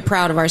we're very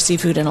proud of our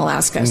seafood in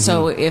Alaska.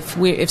 So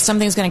if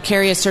something's going to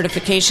carry a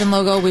certification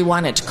logo, we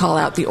want it to call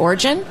out the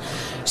origin.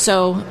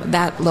 So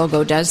that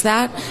logo does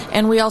that.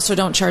 And we also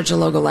don't charge a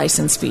logo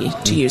license fee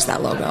to use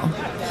that logo.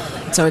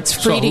 So it's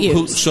free to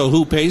use. So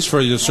who pays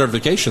for your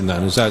certification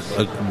then? Is that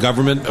a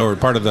government or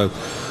part of the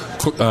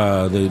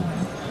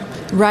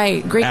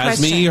Right, great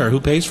question. ASME, or who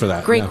pays for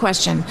that? Great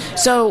question.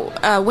 So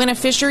when a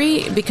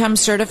fishery becomes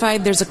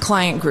certified, there's a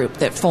client group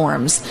that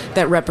forms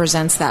that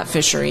represents that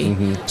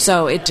fishery.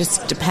 So it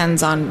just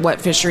depends on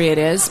what fishery it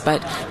is,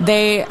 but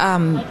they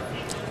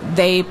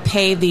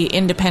pay the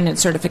independent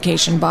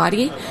certification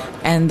body,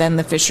 and then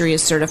the fishery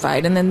is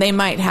certified. And then they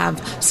might have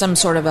some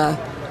sort of a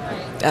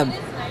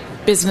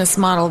business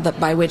model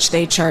by which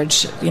they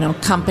charge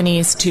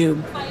companies to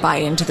buy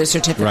into the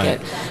certificate.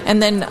 Right.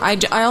 And then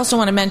I also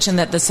want to mention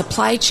that the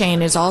supply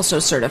chain is also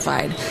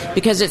certified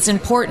because it's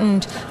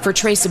important for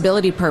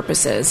traceability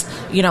purposes.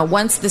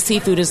 Once the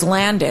seafood is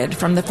landed,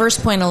 from the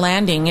first point of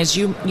landing, as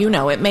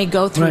it may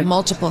go through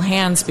multiple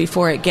hands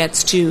before it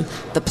gets to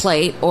the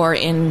plate or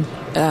in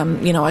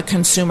a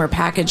consumer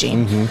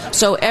packaging.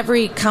 So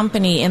every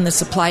company in the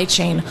supply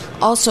chain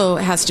also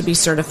has to be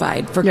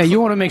certified. You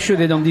want to make sure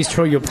they don't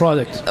destroy your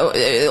product.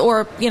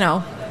 Or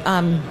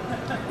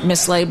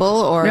mislabel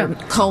or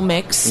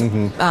co-mix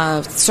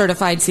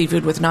certified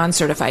seafood with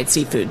non-certified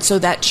seafood. So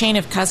that chain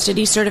of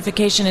custody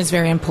certification is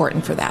very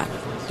important for that.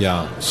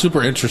 Yeah,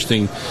 super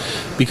interesting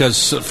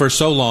because for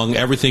so long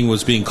everything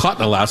was being caught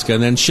in Alaska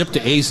and then shipped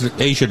to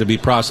Asia to be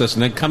processed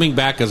and then coming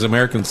back as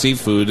American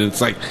seafood. And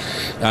it's like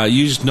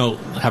you just don't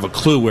have a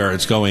clue where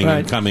it's going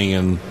and coming.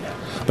 And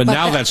But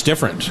now that's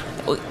different.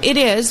 It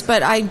is,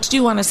 but I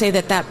do want to say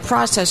that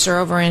processor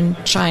over in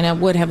China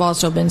would have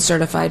also been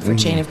certified for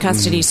chain of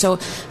custody. So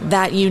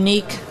that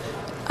unique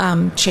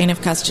chain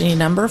of custody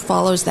number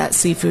follows that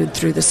seafood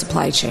through the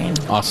supply chain.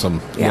 Awesome.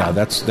 Yeah,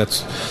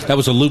 that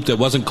was a loop that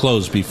wasn't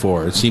closed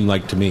before, it seemed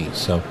like to me.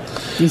 So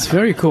it's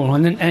very cool.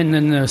 And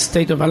then the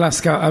state of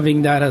Alaska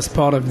having that as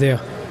part of their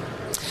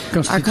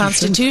Constitution. Our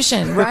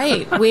Constitution,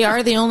 right. We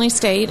are the only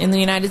state in the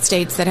United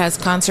States that has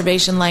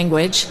conservation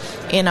language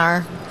in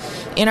our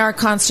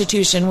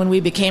Constitution when we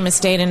became a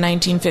state in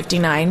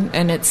 1959,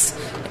 and it's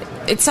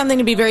something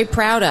to be very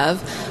proud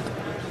of.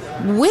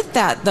 With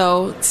that,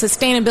 though,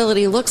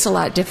 sustainability looks a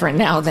lot different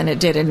now than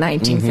it did in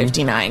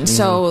 1959.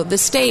 So the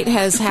state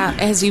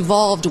has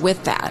evolved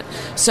with that.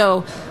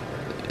 So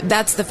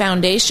that's the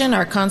foundation,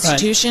 our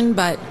Constitution,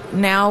 but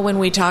now when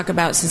we talk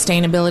about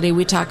sustainability,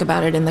 we talk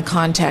about it in the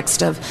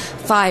context of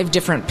 5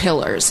 different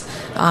pillars.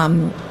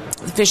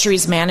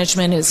 Fisheries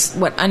management is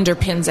what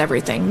underpins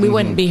everything. We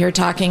wouldn't be here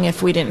talking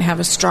if we didn't have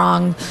a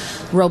strong,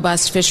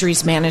 robust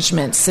fisheries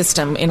management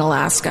system in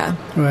Alaska.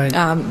 Right.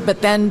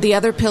 But then the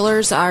other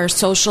pillars are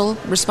social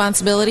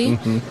responsibility,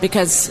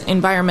 because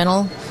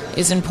environmental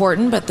is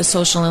important, but the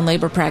social and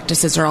labor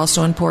practices are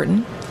also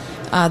important.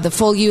 The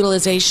full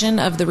utilization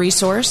of the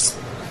resource,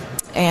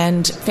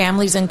 and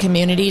families and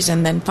communities,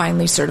 and then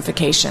finally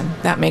certification.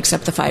 That makes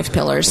up the 5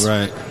 pillars.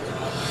 Right.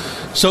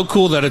 So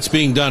cool that it's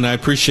being done. I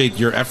appreciate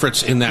your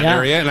efforts in that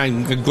area, and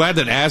I'm glad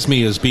that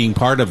ASME is being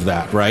part of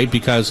that, right?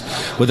 Because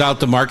without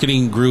the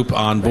marketing group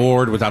on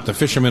board, without the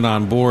fishermen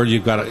on board,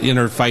 you've got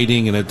inner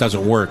fighting, and it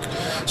doesn't work.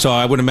 So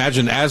I would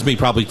imagine ASME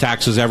probably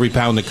taxes every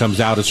pound that comes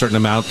out a certain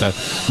amount to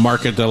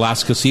market the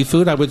Alaska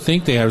seafood, I would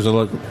think.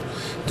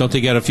 Don't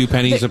they get a few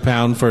pennies a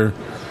pound for...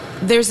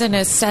 There's an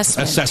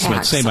assessment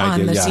tax same idea.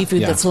 on the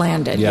seafood that's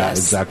landed. Yeah, yes.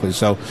 Exactly.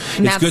 So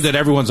it's good that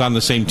everyone's on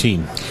the same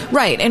team.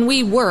 Right, and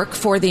we work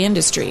for the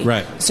industry.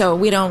 Right. So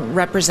we don't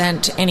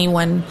represent any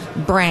one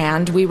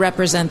brand. We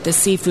represent the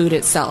seafood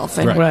itself.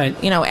 And,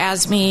 right. you know,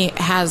 ASME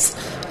has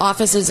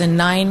offices in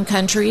 9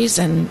 countries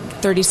and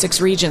 36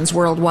 regions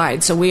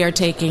worldwide. So we are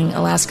taking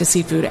Alaska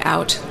seafood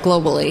out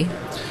globally.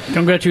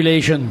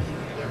 Congratulations.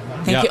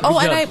 Thank you. Oh,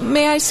 and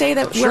may I say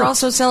that we're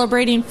also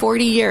celebrating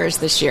 40 years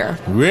this year.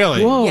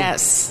 Really? Whoa.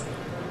 Yes.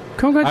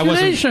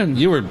 Congratulations.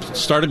 You were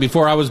started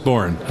before I was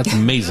born. That's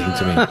amazing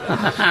to me.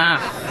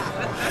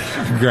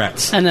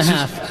 Congrats. And a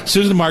half.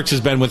 Susan Marks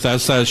has been with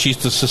us. She's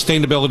the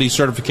Sustainability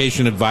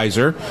Certification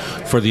Advisor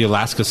for the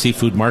Alaska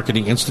Seafood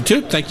Marketing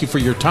Institute. Thank you for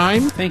your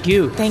time. Thank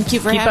you. Thank you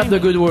for Keep having up the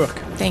good work.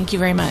 Thank you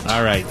very much.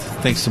 All right.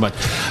 Thanks so much.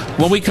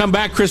 When we come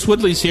back, Chris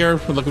Woodley's here.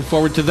 We're looking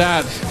forward to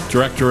that.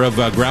 Director of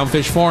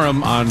Groundfish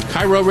Forum on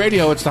Cairo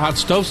Radio. It's the Hot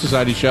Stove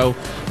Society Show,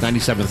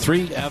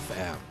 97.3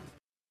 FM.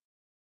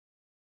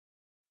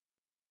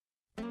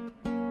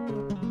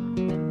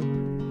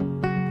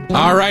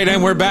 All right,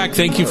 and we're back.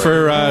 Thank you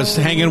for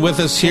hanging with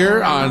us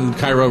here on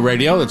Cairo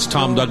Radio. It's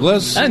Tom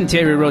Douglas. And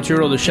Terry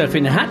Roturo, the chef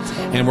in the hat.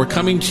 And we're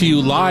coming to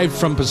you live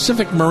from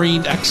Pacific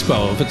Marine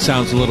Expo. If it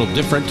sounds a little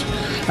different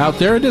out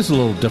there, it is a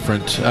little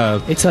different.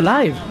 It's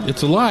alive.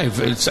 It's alive.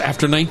 It's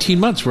after 19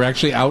 months. We're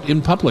actually out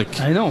in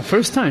public. I know,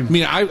 first time. I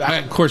mean, I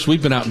of course,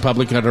 we've been out in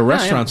public at our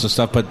restaurants and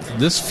stuff, but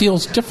this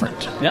feels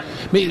different. Yeah.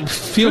 I mean, it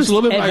feels a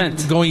little bit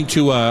like going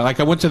to, like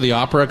I went to the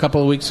opera a couple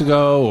of weeks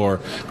ago, or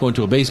going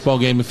to a baseball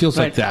game. It feels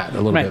like that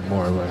a little bit more.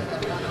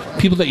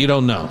 People that you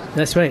don't know.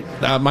 That's right.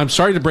 I'm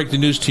sorry to break the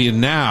news to you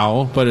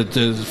now, but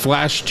the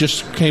flash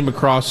just came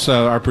across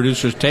our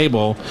producer's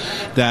table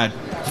that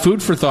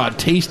Food for Thought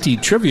Tasty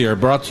Trivia,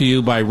 brought to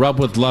you by Rub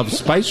with Love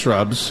Spice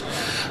Rubs,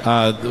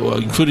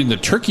 including the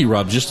turkey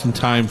rub just in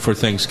time for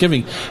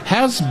Thanksgiving,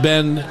 has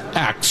been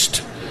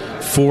axed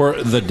for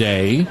the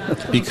day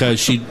because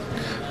she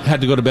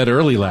had to go to bed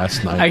early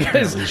last night. I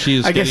guess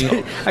she's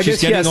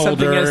getting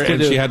older,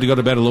 and she had to go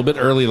to bed a little bit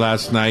early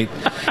last night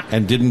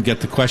and didn't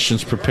get the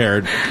questions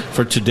prepared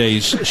for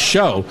today's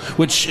show,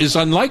 which is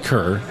unlike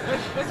her.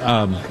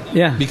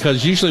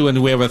 Because usually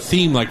when we have a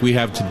theme like we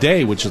have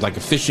today, which is like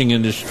a fishing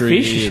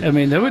industry, I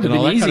mean, that would have been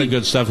all easy. That kind of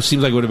good stuff. It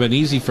seems like it would have been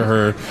easy for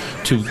her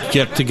to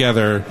get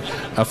together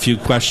a few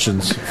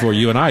questions for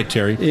you and I,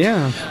 Terry.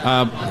 Yeah.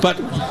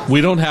 But we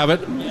don't have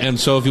it, and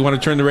so if you want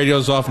to turn the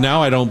radios off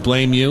now, I don't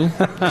blame you.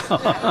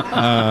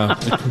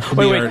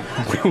 Wait.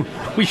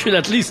 We should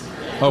at least.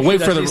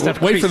 Wait for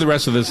the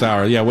rest of this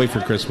hour. Yeah, wait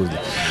for Chris Woodley.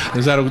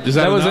 Is that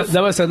enough?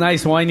 That was a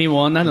nice whiny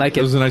one. I like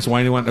it. It was a nice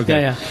whiny one?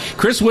 Okay. Yeah.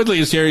 Chris Woodley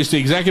is here. He's the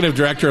Executive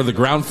Director of the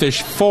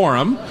Groundfish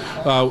Forum,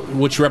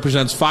 which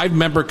represents 5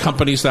 member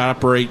companies that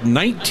operate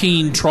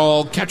 19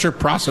 trawl catcher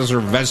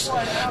processor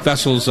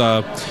vessels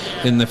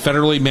in the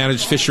federally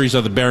managed fisheries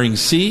of the Bering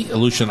Sea,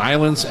 Aleutian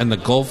Islands, and the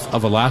Gulf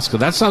of Alaska.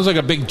 That sounds like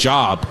a big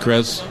job,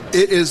 Chris.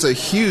 It is a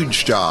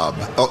huge job.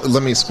 Oh,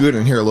 let me scoot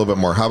in here a little bit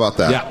more. How about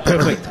that? Yeah,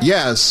 perfect.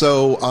 Yeah,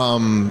 so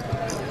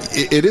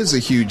It is a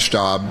huge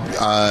job.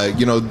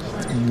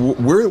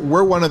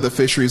 We're one of the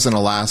fisheries in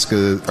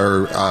Alaska,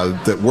 or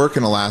that work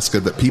in Alaska,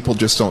 that people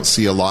just don't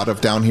see a lot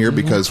of down here,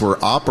 because we're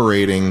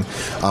operating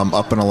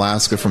up in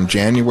Alaska from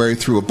January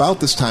through about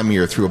this time of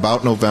year, through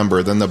about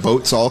November. Then the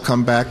boats all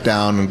come back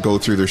down and go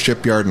through their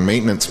shipyard and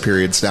maintenance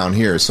periods down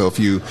here. So if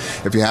you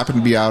happen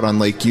to be out on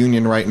Lake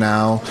Union right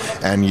now,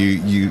 and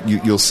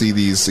you'll see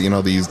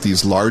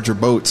these larger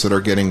boats that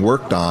are getting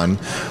worked on,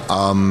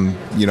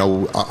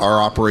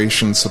 our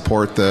operations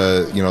support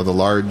the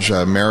large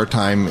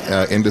maritime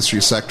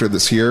industry sector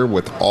that's here,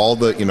 with all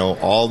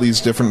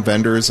these different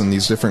vendors and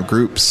these different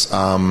groups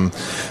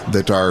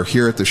that are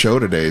here at the show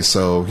today.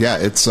 So yeah,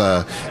 it's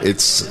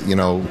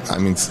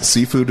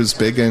seafood is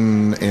big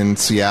in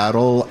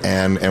Seattle,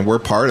 and we're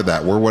part of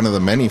that. We're one of the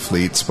many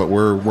fleets, but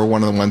we're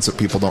one of the ones that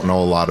people don't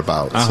know a lot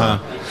about.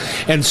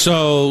 And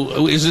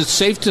so, is it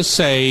safe to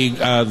say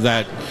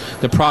that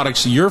the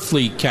products your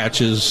fleet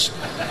catches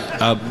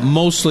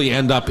mostly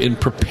end up in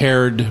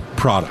prepared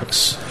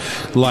products,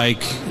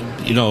 like,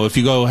 if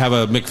you go have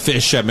a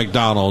McFish at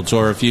McDonald's,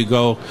 or if you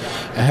go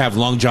have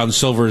Long John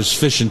Silver's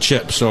fish and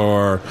chips,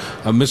 or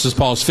a Mrs.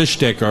 Paul's fish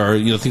stick, or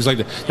things like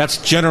that, that's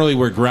generally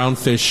where ground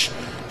fish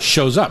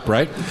shows up,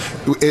 right?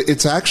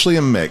 It's actually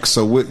a mix.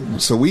 So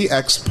we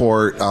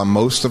export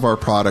most of our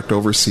product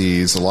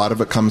overseas. A lot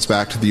of it comes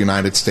back to the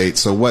United States.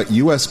 So what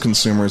U.S.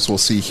 consumers will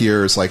see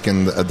here is like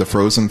in the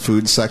frozen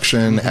food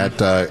section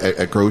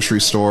at grocery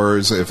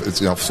stores, if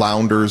it's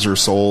flounders or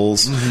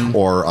soles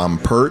or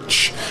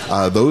perch.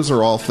 Those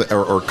are all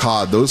or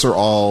cod. Those are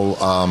all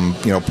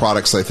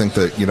products I think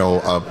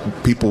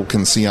that people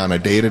can see on a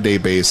day-to-day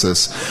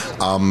basis.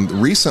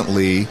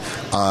 Recently,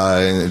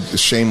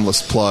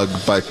 shameless plug,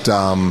 but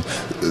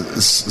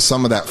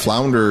some of that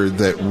flounder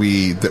that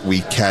we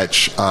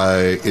catch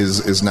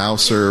is now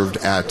served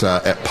at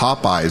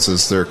Popeyes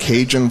as their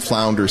Cajun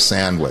flounder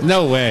sandwich.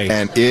 No way.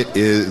 And it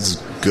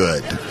is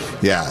good.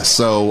 Yeah,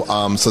 so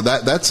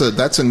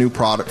that's a new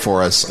product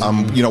for us.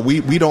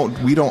 We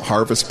don't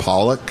harvest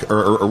pollock,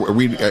 or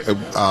we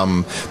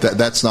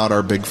that's not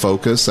our big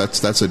focus.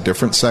 That's a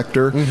different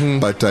sector.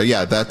 But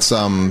that's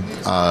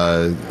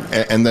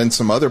and then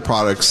some other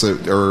products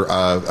that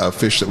are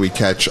fish that we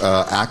catch,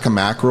 Aca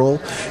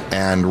mackerel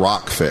and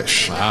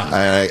rockfish. Wow.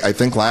 I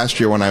think last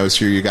year when I was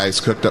here, you guys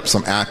cooked up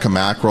some Aca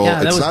mackerel.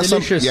 Yeah, that was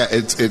delicious.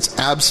 It's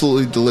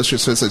absolutely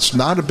delicious. It's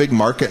not a big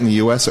market in the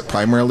U.S. It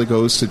primarily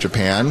goes to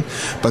Japan,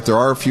 but there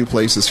are a few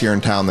places here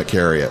in town that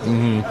carry it.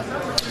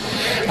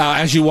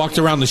 As you walked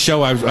around the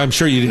show, I'm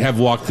sure you have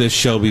walked this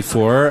show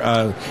before.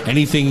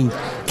 Anything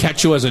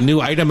catch you as a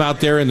new item out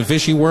there in the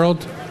fishing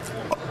world?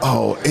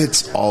 Oh,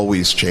 it's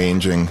always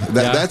changing.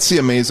 That's the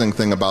amazing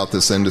thing about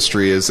this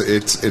industry, is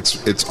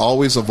it's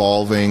always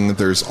evolving.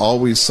 There's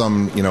always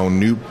some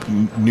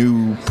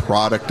new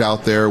product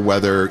out there,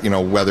 whether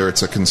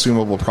it's a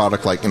consumable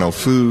product like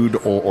food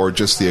or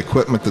just the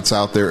equipment that's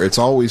out there. It's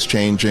always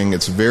changing.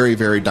 It's very,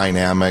 very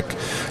dynamic,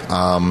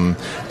 and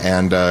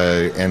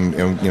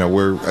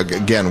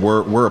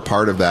we're a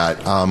part of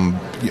that.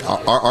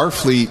 Our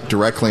fleet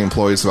directly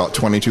employs about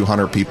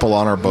 2,200 people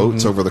on our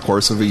boats over the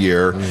course of a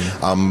year.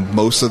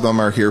 Most of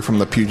them are here from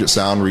the Puget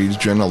Sound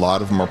region. A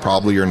lot of them are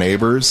probably your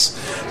neighbors,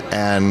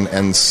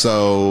 and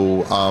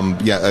so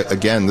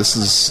again, this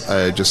is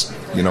just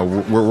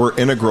we're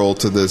integral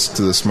to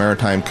this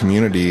maritime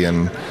community,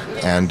 and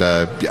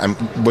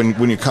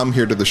when you come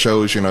here to the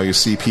shows, you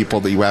see people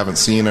that you haven't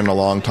seen in a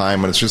long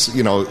time, and it's just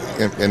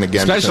and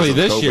again, especially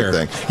this COVID year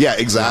thing. Yeah,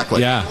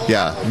 exactly.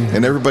 Yeah.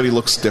 And everybody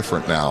looks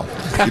different now.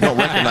 You don't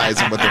recognize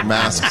them with their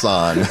masks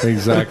on.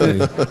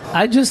 Exactly.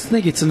 I just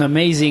think it's an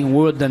amazing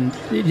world, and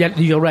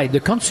you're right. The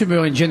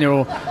consumer in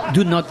general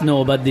do not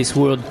know about this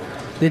world.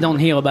 They don't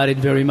hear about it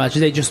very much.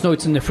 They just know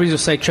it's in the freezer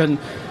section,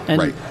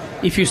 and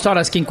if you start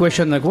asking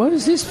questions like, "Where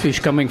is this fish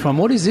coming from?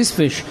 What is this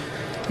fish?"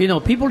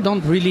 people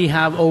don't really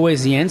have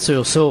always the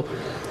answer. So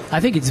I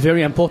think it's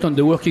very important,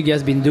 the work you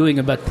guys have been doing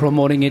about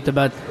promoting it,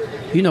 about,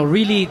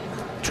 really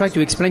try to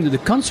explain to the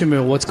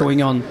consumer what's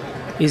going on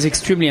is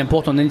extremely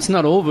important. And it's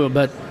not over,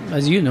 but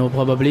as you know,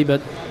 probably,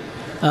 but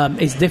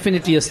it's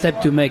definitely a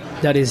step to make.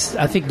 That is,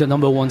 I think, the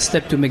number one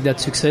step to make that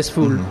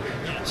successful.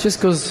 It's just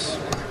because,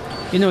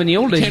 in the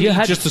old days, you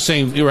had just the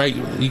same, you're right.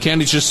 You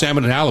can't eat just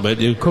salmon and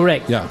halibut.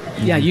 Correct. Yeah.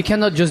 Yeah, you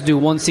cannot just do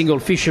one single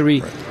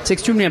fishery. Right. It's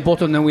extremely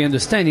important that we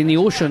understand in the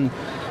ocean,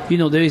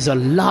 there is a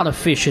lot of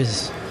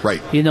fishes.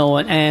 Right.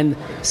 And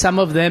some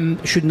of them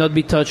should not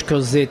be touched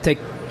because they take,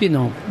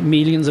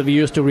 millions of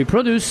years to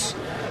reproduce.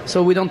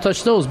 So we don't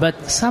touch those.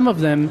 But some of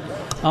them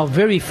are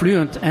very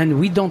fluent, and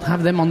we don't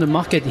have them on the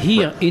market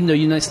here in the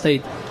United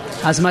States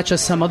as much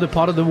as some other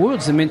part of the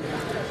world. I mean,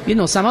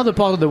 some other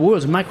part of the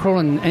world, mackerel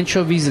and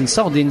anchovies and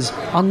sardines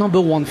are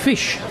number one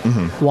fish.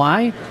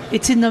 Why?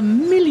 It's in the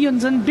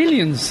millions and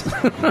billions.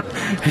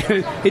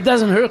 It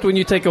doesn't hurt when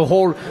you take a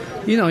whole,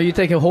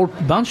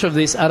 bunch of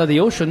this out of the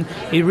ocean.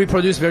 It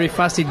reproduces very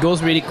fast. It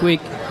goes really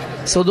quick.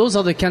 So those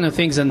are the kind of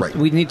things, and Right.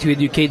 we need to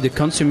educate the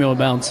consumer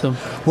about. So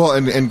Well,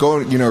 and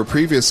going, a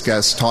previous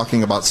guest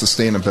talking about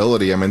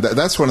sustainability. I mean,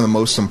 that's one of the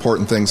most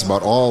important things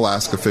about all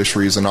Alaska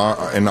fisheries, and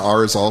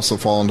ours also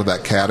fall into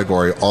that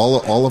category. All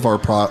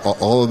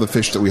of the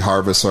fish that we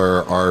harvest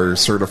are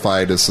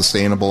certified as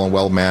sustainable and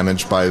well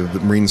managed by the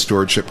Marine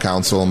Stewardship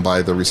Council and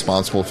by the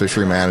Responsible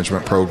Fishery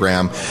Management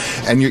Program.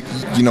 And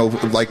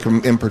like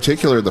in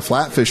particular, the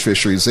flatfish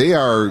fisheries, they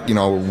are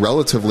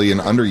relatively an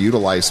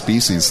underutilized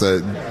species.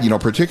 That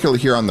particularly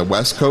here on the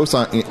West Coast,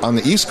 on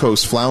the East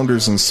Coast,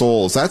 flounders and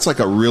soles, that's like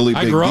a really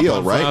big deal,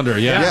 on right? flounder,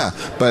 yeah.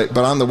 But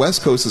on the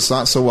West Coast, it's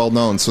not so well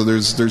known. So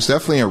there's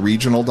definitely a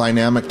regional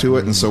dynamic to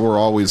it, and so we're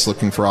always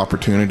looking for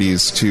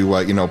opportunities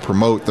to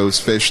promote those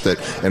fish that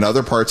in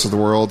other parts of the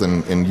world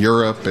and in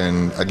Europe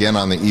and again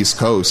on the East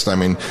Coast. I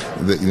mean,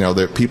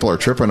 that people are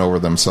tripping over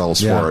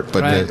themselves for it,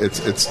 but right.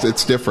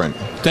 it's different.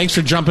 Thanks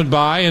for jumping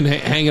by and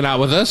hanging out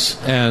with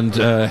us and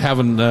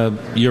having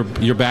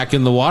your back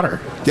in the water.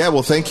 Yeah,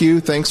 well, thank you.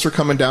 Thanks for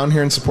coming down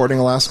here and supporting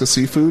Alaska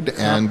Seafood,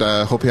 and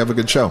hope you have a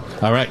good show.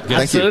 All right. Good.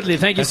 absolutely,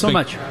 thank you so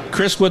much.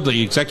 Chris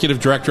Woodley, Executive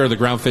Director of the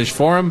Groundfish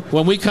Forum.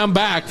 When we come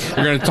back,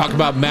 we're going to talk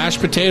about mashed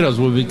potatoes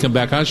when we come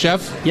back, huh,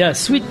 Chef? Yeah,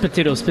 sweet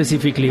potatoes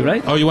specifically,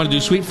 right? Oh, you want to do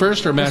sweet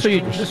first or mashed?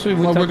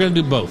 Well, we're going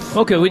to do both.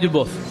 Okay, we do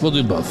both. We'll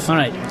do both. All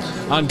right.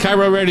 On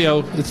Cairo Radio,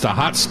 it's the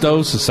Hot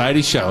Stove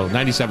Society Show,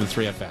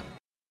 97.3 FM.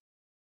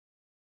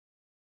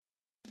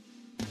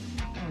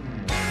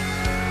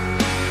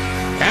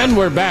 And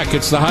we're back.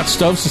 It's the Hot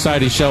Stove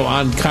Society Show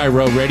on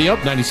Cairo Radio,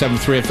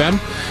 97.3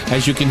 FM.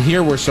 As you can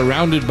hear, we're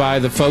surrounded by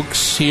the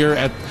folks here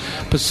at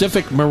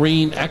Pacific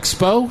Marine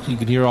Expo. You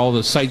can hear all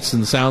the sights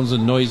and sounds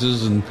and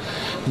noises and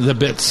the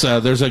bits.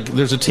 There's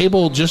a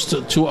table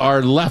just to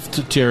our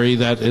left, Terry,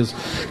 that has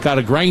got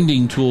a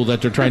grinding tool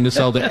that they're trying to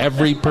sell to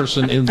every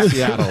person in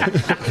Seattle.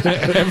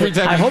 Every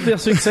time I hope they're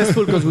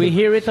successful because we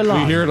hear it a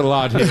lot. we hear it a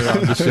lot here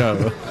on the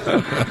show.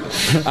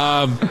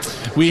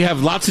 We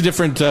have lots of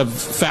different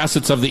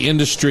facets of the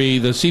industry,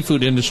 the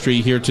seafood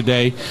industry here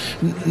today.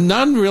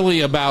 None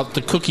really about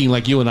the cooking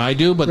like you and I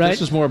do, but Right.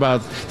 this is more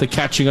about the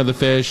catching of the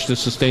fish, the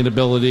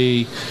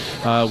sustainability.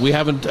 We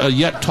haven't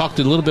yet talked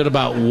a little bit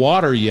about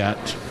water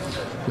yet.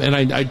 And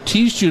I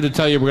teased you to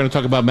tell you we're going to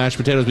talk about mashed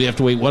potatoes. We have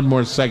to wait one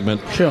more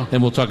segment, Sure.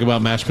 and we'll talk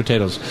about mashed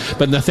potatoes.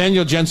 But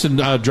Nathaniel Jensen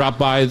dropped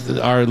by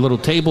our little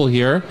table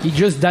here. He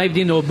just dived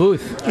in our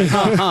booth.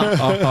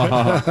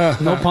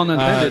 No pun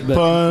intended.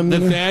 But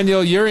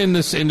Nathaniel, you're in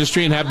this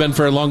industry and have been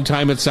for a long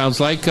time, it sounds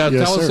like. Yes,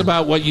 tell us sir.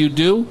 about what you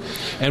do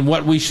and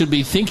what we should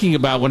be thinking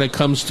about when it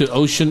comes to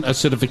ocean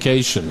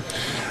acidification.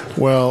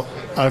 Well,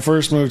 I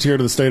first moved here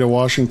to the state of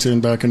Washington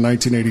back in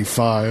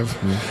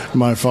 1985.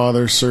 My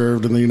father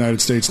served in the United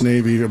States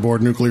Navy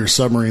aboard nuclear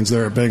submarines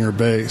there at Bangor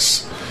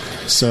Base.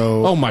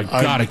 So, Oh, my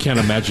God, I can't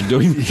imagine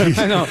doing that.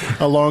 I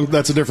know.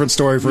 that's a different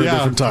story for a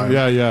different time.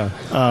 Yeah.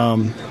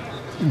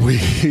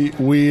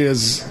 We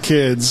as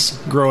kids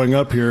growing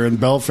up here in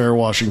Belfair,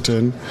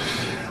 Washington,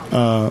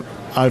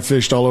 I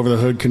fished all over the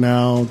Hood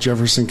Canal,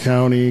 Jefferson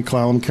County,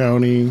 Clallam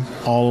County,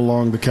 all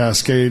along the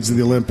Cascades of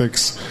the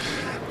Olympics,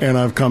 and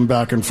I've come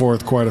back and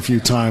forth quite a few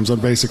times. I'm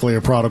basically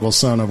a prodigal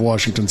son of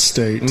Washington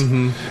State.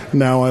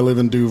 Now I live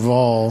in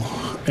Duval,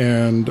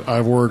 and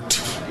I've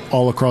worked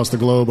all across the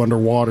globe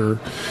underwater.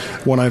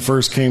 When I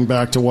first came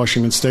back to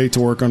Washington State to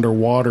work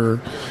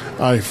underwater,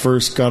 I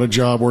first got a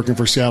job working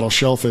for Seattle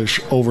Shellfish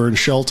over in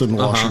Shelton,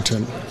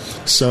 Washington.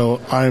 So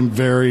I'm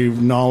very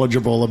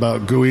knowledgeable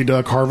about gooey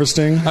duck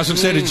harvesting. I was going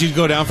to say, did you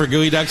go down for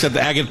gooey ducks at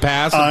the Agate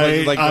Pass?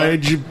 And places like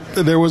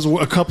that? There was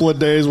a couple of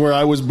days where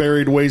I was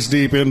buried waist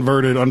deep,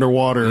 inverted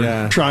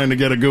underwater, trying to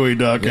get a gooey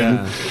duck.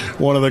 Yeah. And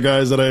one of the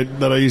guys that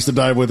I used to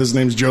dive with, his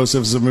name's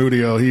Joseph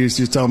Zamudio. He used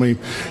to tell me,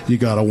 "You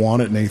gotta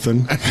want it,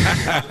 Nathan.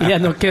 Yeah,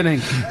 no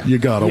kidding. You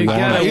gotta You want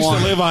gotta I it." used to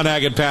want- live on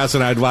Agate Pass,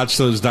 and I'd watch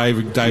those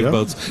dive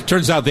boats.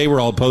 Turns out they were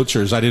all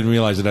poachers. I didn't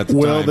realize it at the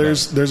Well, time.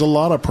 but- there's a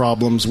lot of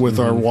problems with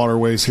our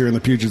waterways here in the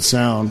Puget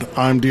Sound.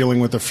 I'm dealing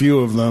with a few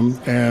of them,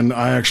 and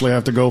I actually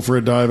have to go for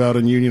a dive out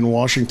in Union,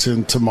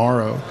 Washington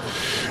tomorrow.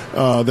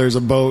 There's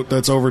a boat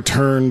that's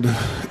overturned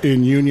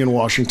in Union,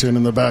 Washington,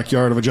 in the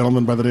backyard of a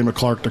gentleman by the name of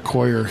Clark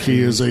DeCoyer. He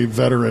is a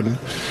veteran,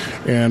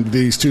 and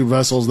these two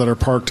vessels that are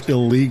parked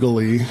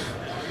illegally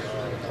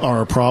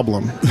are a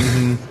problem.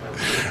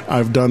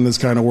 I've done this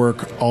kind of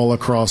work all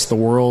across the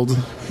world,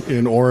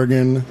 in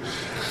Oregon.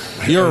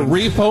 You're a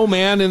repo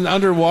man in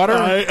underwater?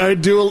 I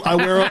do.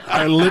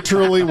 I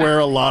literally wear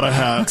a lot of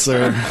hats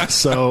there.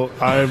 So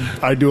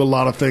I do a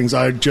lot of things.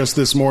 I just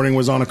this morning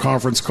was on a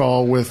conference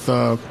call with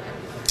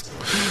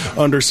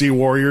Undersea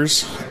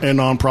Warriors, a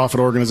nonprofit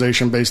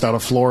organization based out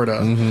of Florida,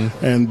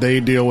 and they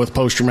deal with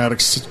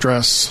post-traumatic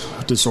stress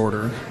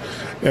disorder.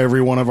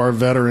 Every one of our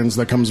veterans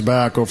that comes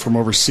back from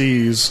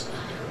overseas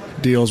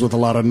deals with a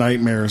lot of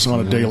nightmares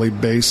on a daily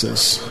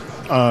basis.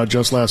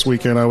 Just last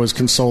weekend, I was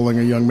consoling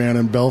a young man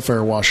in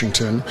Belfair,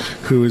 Washington,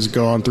 who has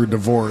gone through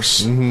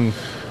divorce.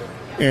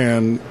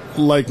 And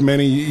like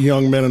many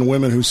young men and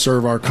women who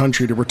serve our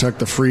country to protect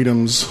the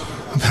freedoms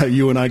that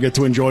you and I get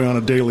to enjoy on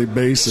a daily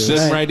basis.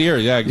 Sitting right here,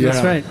 yeah.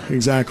 That's right.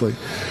 Exactly.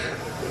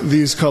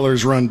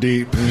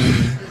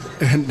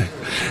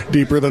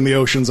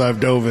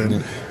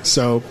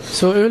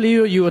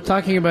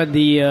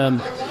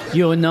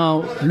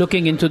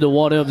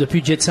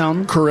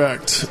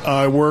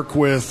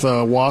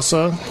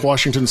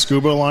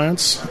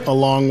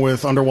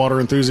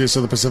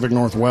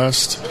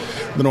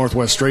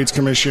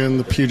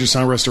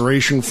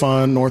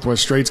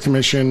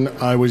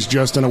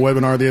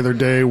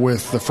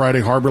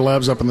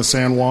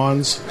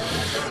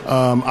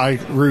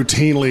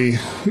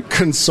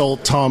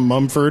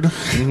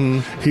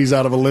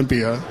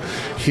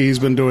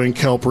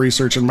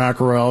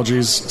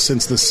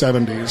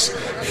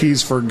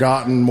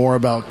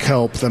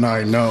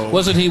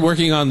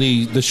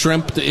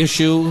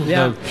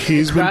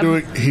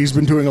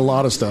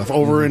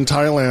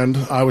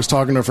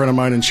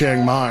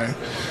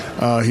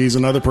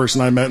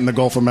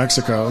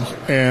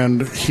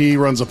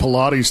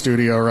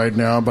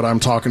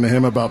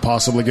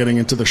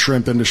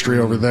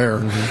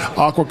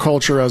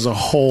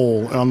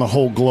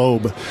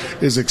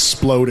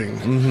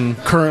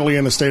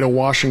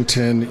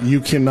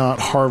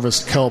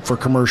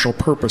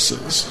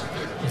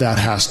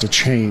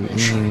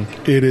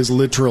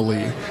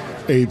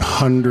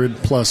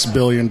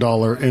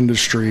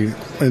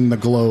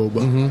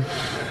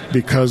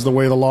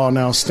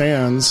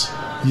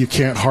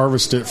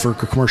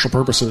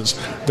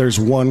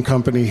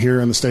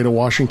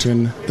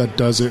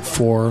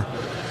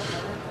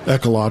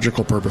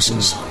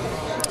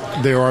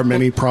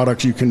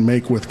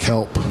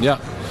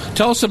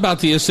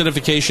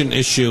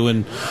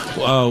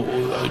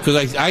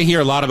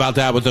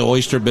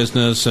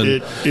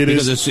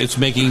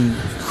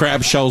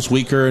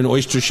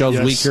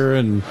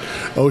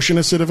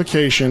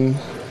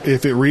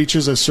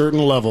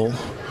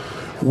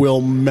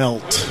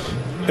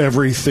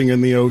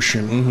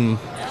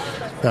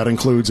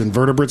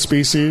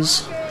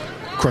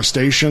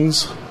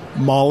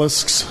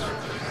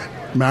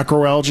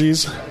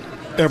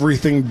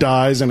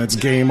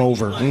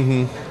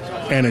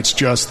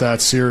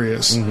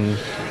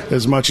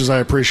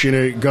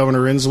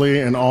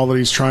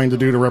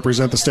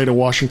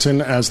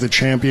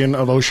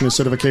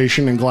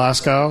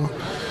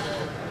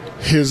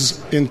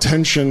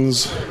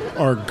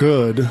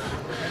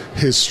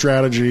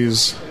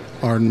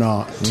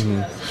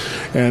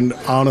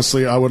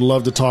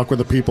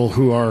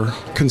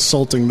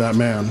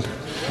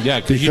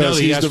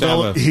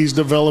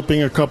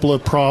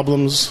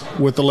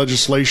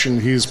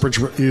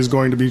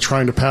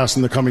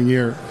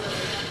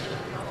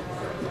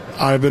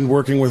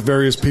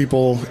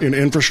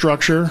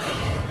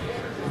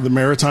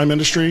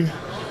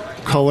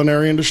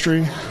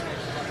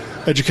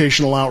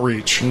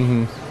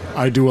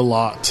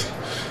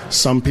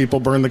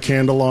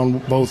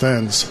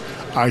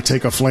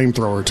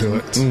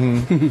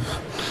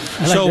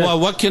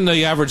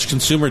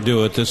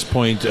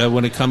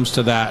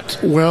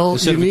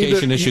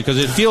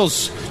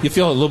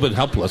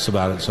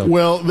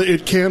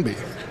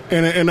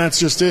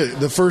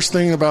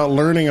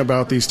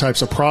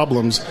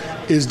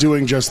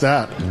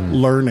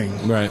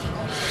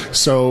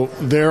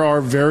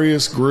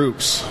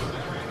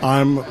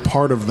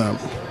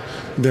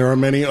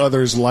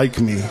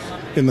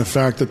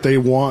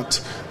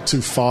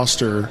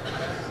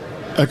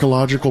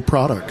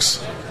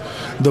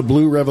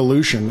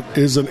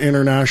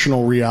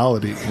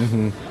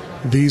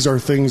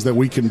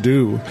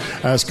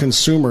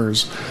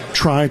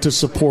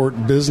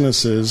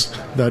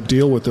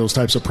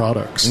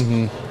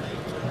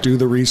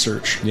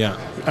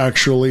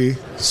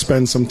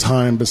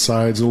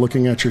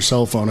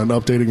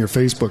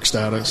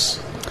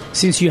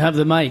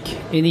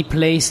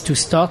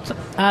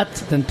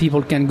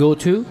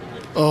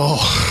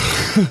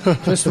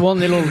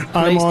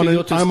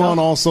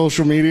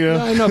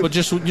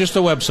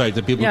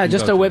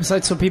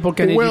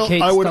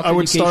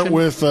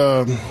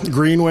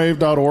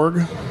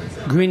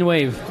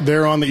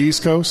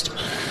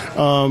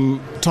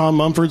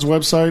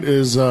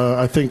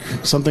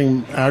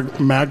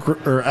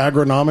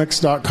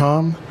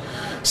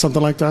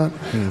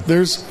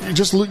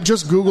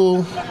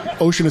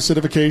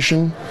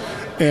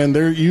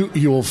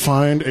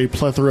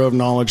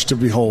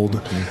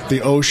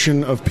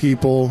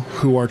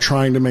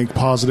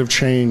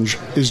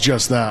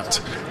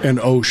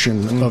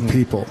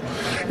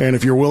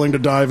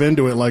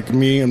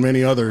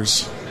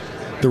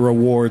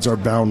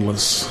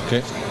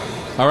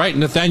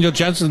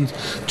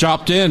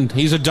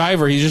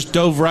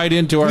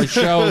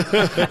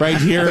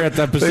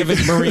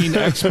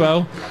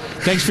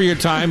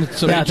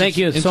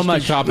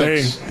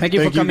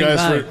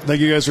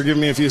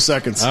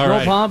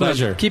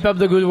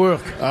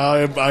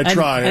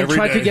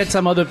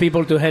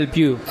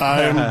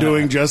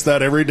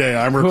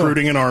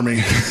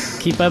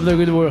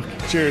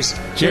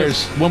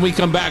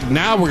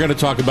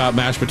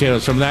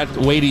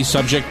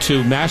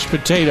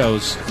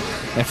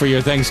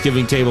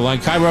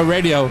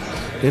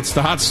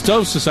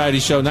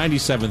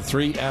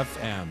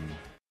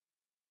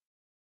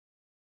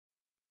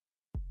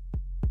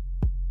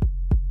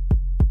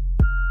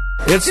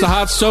 It's the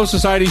Hot Stove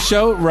Society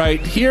show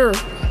right here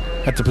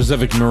at the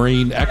Pacific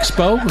Marine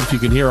Expo. If you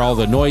can hear all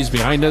the noise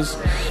behind us,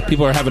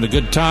 people are having a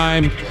good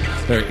time.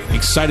 They're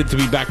excited to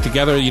be back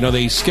together. You know,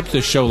 they skipped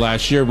this show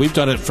last year. We've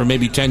done it for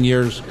maybe 10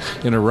 years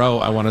in a row,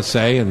 I want to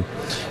say, and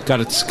got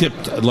it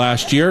skipped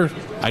last year.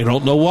 I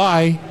don't know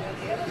why.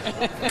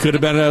 Could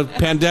have been a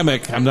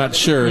pandemic. I'm not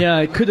sure.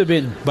 Yeah, it could have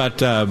been.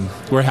 But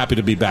we're happy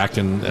to be back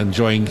and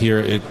enjoying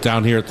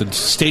down here at the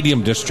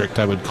Stadium District,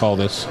 I would call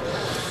this.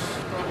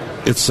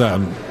 It's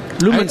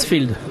Lumen's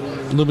Field.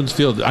 Lumen's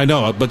Field. I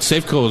know, but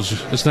Safeco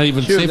it's not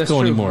even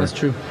Safeco anymore. That's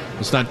true.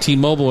 It's not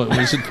T-Mobile.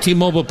 It's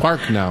T-Mobile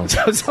Park now.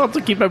 It's hard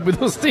to keep up with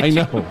those things.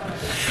 I know.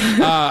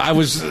 I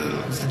was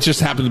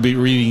just happened to be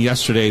reading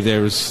yesterday.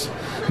 There was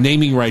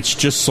naming rights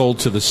just sold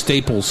to the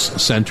Staples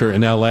Center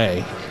in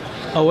L.A.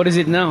 Oh, what is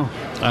it now?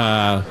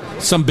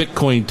 Some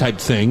Bitcoin type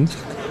thing.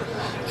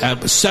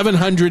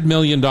 $700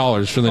 million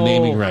for the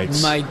naming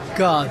rights. Oh, my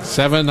God.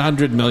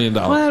 $700 million.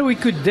 Well, we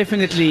could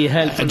definitely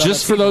help.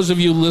 Just for those of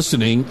you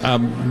listening,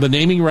 the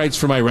naming rights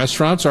for my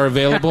restaurants are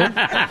available.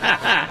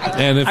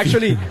 And if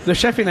actually, the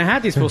Chef in a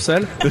Hat is for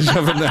sale. The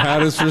Chef in the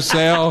Hat is for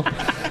sale.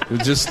 You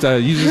just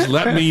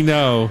let me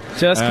know.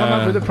 Just come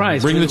up with a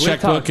price. Bring the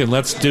checkbook and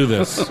let's do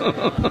this.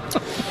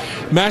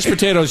 Mashed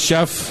potatoes,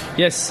 Chef.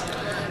 Yes.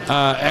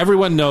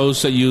 Everyone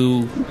knows that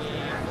you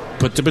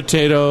put the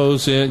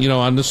potatoes in,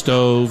 on the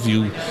stove.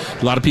 A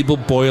lot of people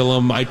boil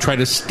them. I try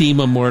to steam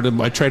them more.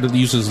 I try to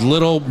use as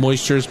little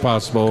moisture as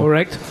possible.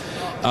 Correct.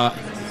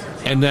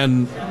 And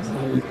then,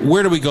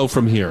 where do we go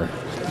from here?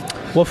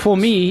 Well, for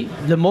me,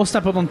 the most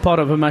important part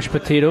of a mashed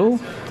potato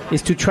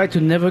is to try to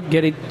never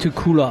get it to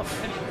cool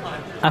off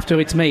after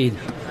it's made.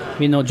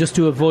 Just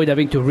to avoid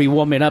having to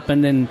rewarm it up,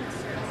 and then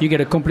you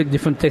get a completely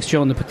different texture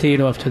on the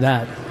potato after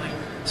that.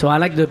 So I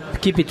like to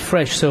keep it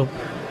fresh. So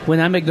when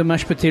I make the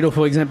mashed potato,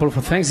 for example, for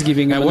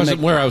Thanksgiving... That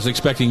wasn't where I was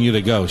expecting you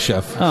to go,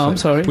 Chef. Oh, I'm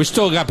sorry. We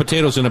still got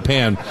potatoes in a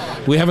pan.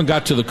 We haven't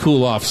got to the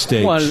cool-off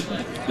stage. Well,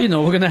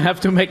 we're gonna have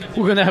to make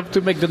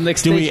the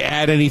next stage. Do we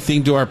add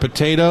anything to our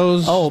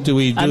potatoes? Oh, do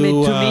we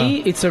do... to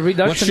me, it's a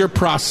reduction... What's your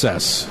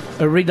process?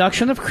 A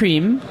reduction of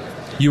cream.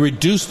 You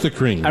reduce the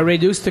cream? I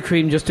reduce the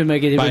cream just to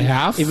make it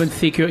even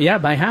thicker. Yeah,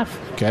 by half.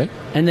 Okay.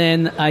 And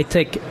then I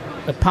take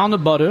a pound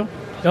of butter.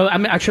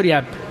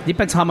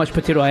 Depends how much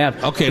potato I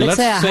have. Okay, let's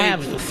say I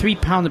have 3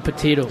 pounds of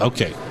potato.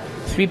 Okay.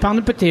 3 pounds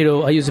of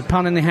potato. I use 1.5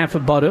 pounds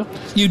of butter.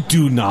 You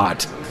do not.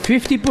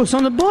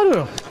 50% of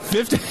butter.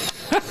 50.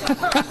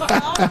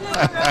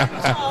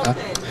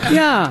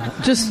 Yeah,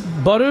 just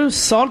butter,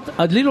 salt,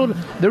 a little.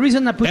 The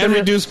reason I put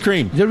reduced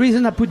cream. The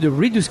reason I put the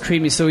reduced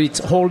cream is so it's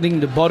holding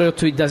the butter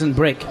so it doesn't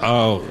break.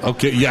 Oh,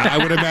 okay. Yeah, I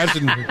would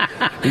imagine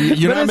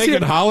you're not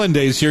making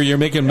hollandaise here. You're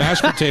making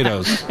mashed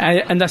potatoes,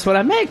 and that's what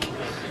I make.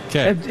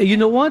 Okay. You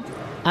know what?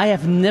 I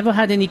have never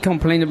had any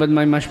complaint about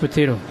my mashed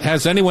potato.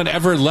 Has anyone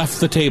ever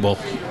left the table?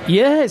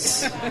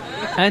 Yes.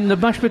 And the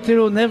mashed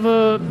potato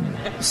never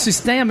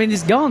sustained. I mean,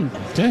 it's gone.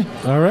 Okay.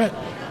 All right.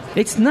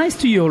 It's nice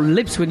to your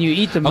lips when you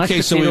eat the mashed potato.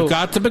 Okay, so we've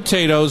got the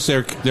potatoes.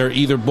 They're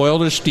either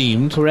boiled or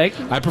steamed.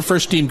 Correct. I prefer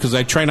steamed because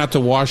I try not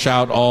to wash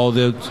out all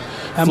the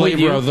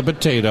flavor of the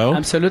potato.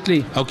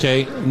 Absolutely.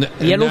 Okay.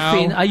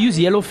 Yellowfin. I use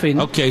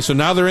yellowfin. Okay, so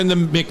now they're in the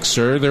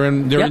mixer. They're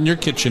in your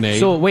KitchenAid.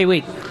 So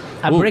wait.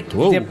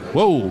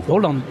 Whoa.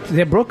 Hold on.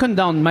 They're broken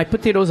down. My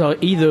potatoes are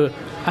either,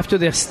 after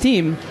they're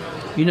steamed,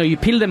 you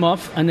peel them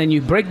off and then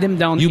you break them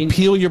down. You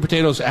peel your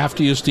potatoes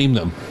after you steam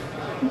them.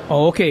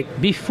 Oh, okay.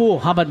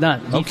 Before, how about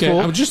that? Okay,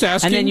 I'm just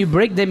asking. And then you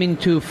break them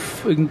into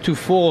 4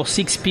 or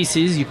 6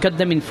 pieces. You cut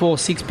them in 4 or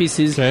 6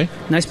 pieces. Okay.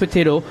 Nice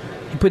potato.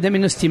 You put them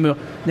in a steamer.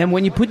 Then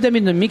when you put them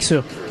in the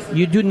mixer,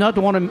 you do not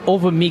want to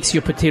over-mix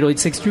your potato.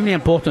 It's extremely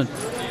important.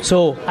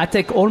 So I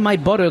take all my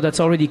butter that's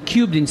already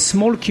cubed in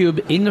small cube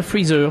in the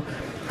freezer.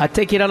 I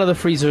take it out of the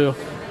freezer.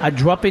 I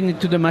drop it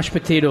into the mashed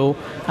potato.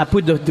 I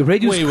put the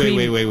reduced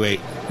cream. Wait.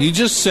 You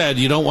just said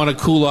you don't want to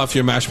cool off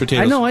your mashed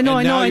potatoes. I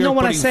know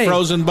what I said.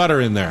 Frozen butter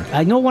in there.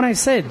 I know what I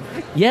said.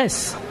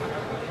 Yes.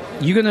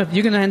 You're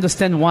gonna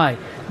understand why.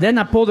 Then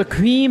I pour the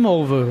cream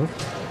over.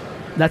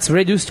 That's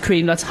reduced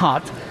cream. That's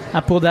hot.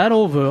 I pour that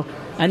over,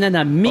 and then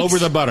I mix over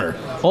the butter.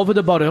 Over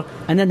the butter,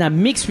 and then I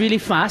mix really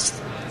fast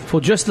for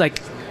just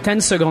like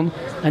 10 seconds,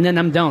 and then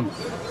I'm done.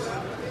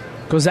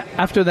 Because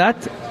after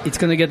that, it's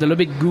going to get a little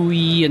bit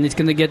gooey, and it's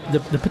going to get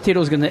the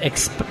potato is going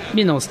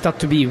to start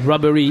to be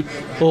rubbery,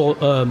 or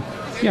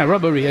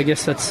rubbery. I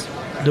guess that's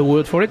the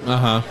word for it.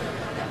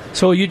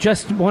 So you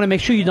just want to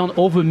make sure you don't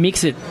over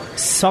mix it.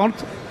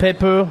 Salt,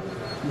 pepper,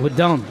 we're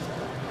done.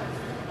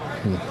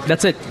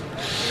 That's it.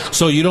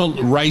 So you don't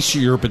rice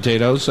your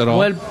potatoes at all?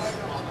 Well,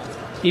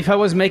 if I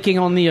was making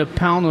only a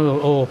pound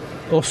or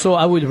so,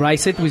 I would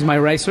rice it with my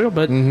ricer.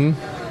 But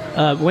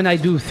when I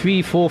do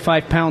 3, 4,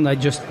 5 pounds, I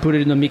just put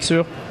it in the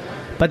mixer.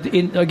 But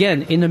in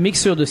the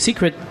mixer, the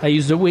secret, I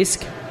use the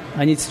whisk.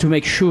 I need to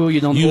make sure you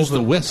don't use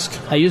the whisk.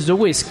 I use the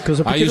whisk because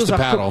the potatoes I use the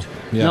paddle.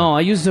 Yeah. No,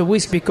 I use the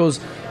whisk because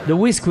the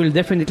whisk will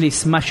definitely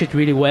smash it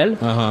really well.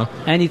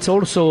 And it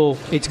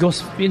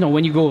goes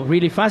when you go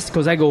really fast,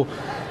 because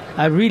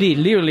I really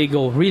literally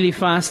go really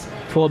fast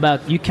for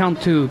about, you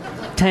count to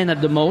 10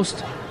 at the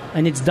most,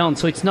 and it's done.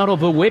 So it's not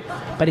over whipped,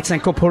 but it's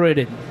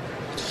incorporated.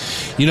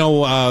 You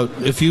know,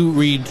 if you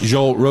read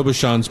Joel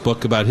Robuchon's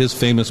book about his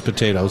famous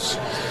potatoes,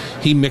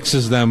 he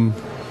mixes them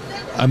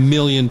a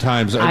million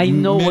times. I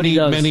know what he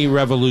does. Many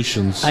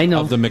revolutions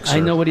of the mixer.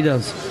 I know what he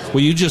does. Well,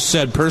 you just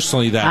said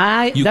personally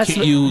that you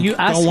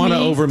don't want to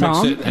overmix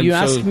Tom, it. And you so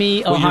asked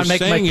me what how you're I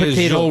make my saying is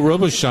potato. Joel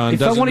Robuchon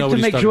If I doesn't wanted know to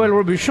what make he's Joel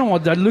talking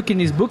Robuchon, I'd look in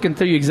his book and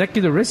tell you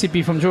exactly the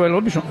recipe from Joel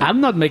Robuchon.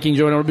 I'm not making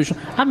Joel Robuchon.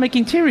 I'm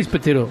making Thierry's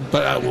potato.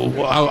 But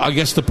I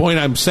guess the point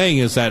I'm saying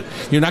is that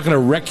you're not going to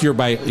wreck your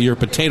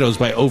potatoes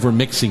by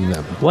overmixing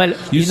them. Well,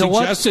 you know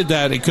what? suggested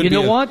that it could be.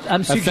 You know what?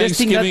 I'm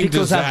suggesting that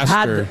because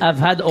disaster. I've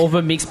had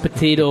overmixed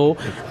potato,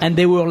 and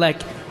they were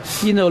like,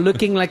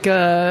 looking like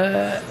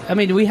a. I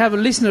mean, we have a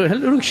listener.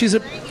 Look, she's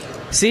a.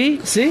 See.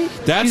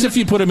 That's if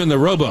you put them in the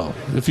robo.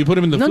 If you put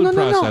them in the food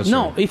processor.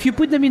 No. If you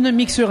put them in the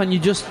mixer and you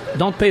just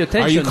don't pay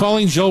attention. Are you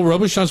calling Joel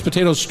Robuchon's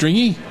potatoes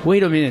stringy?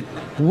 Wait a minute.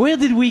 Where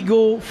did we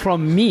go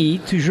from me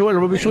to Joel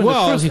Robuchon in the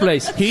first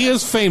place? He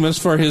is famous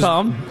for his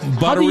Tom, buttery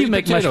how do you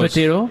make mashed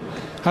potato?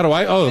 How do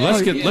I? Oh,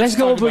 let's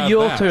go over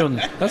your that. turn.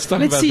 Let's talk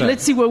about that.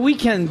 Let's see where we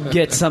can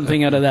get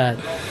something out of that.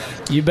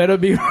 You better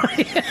be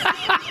right.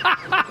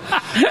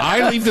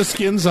 I leave the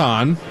skins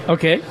on.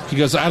 Okay.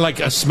 Because I like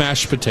a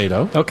smashed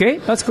potato. Okay,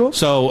 that's cool.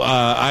 So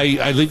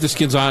I leave the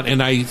skins on,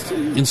 and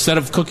instead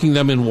of cooking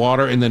them in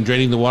water and then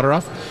draining the water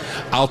off,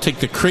 I'll take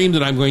the cream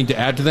that I'm going to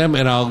add to them,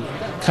 and I'll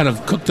kind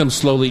of cook them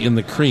slowly in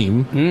the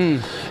cream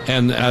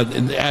and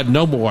add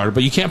no more water.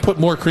 But you can't put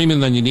more cream in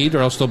than you need, or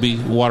else they'll be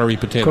watery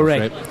potatoes.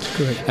 Correct. Right?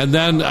 Correct. And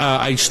then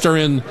I stir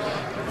in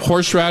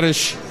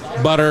horseradish,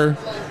 butter,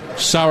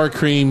 sour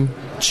cream,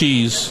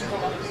 cheese,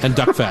 and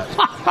duck fat.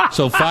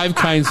 So 5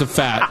 kinds of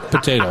fat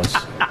potatoes.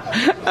 Joel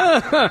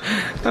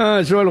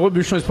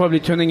Robuchon is probably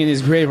turning in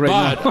his grave right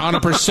now. But on a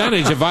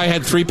percentage, if I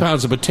had 3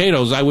 pounds of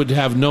potatoes, I would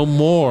have no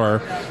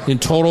more in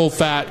total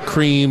fat,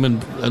 cream,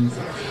 and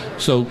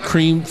so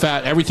cream,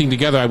 fat, everything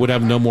together, I would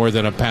have no more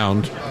than a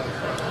pound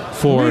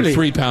for Really?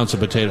 3 pounds of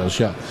potatoes,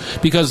 yeah.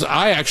 Because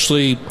I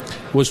actually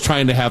was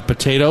trying to have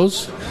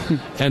potatoes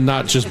and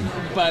not just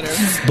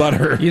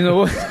butter. You know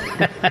what?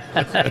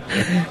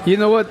 You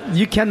know what?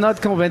 You cannot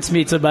convince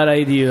me it's a bad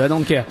idea. I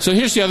don't care. So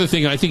here's the other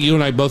thing. I think you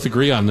and I both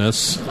agree on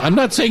this. I'm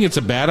not saying it's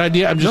a bad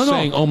idea. I'm just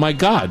saying, oh my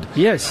God.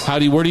 Yes.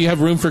 Where do you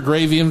have room for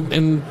gravy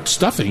and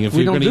stuffing if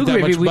We you're don't going to do eat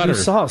that gravy, much we butter? do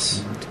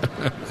sauce.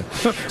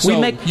 So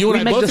you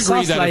and I make both the agree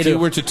sauce that if lighter. you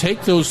were to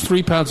take those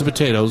 3 pounds of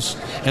potatoes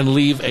and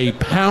leave a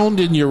pound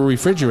in your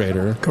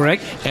refrigerator,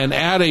 Correct. and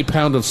add a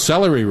pound of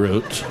celery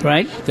root,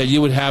 Right. that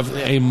you would have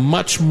a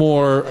much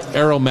more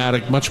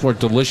aromatic, much more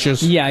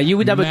delicious. Yeah, you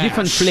would have a mash.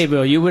 different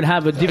flavor. You would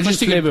have a I different just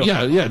think flavor.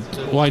 Yeah.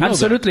 Well, I know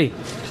Absolutely.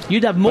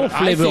 You'd have more that.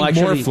 flavor, I think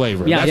actually. more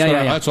flavor. Yeah, that's,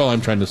 yeah. that's all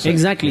I'm trying to say.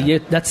 Exactly. Yeah,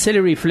 that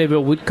celery flavor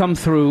would come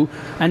through.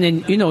 And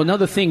then,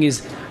 another thing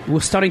is we're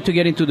starting to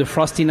get into the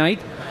frosty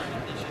night.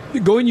 You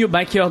go in your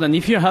backyard, and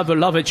if you have a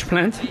lovage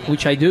plant,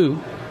 which I do,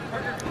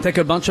 take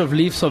a bunch of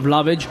leaves of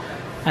lovage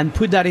and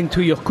put that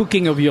into your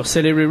cooking of your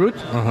celery root,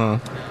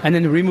 and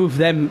then remove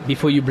them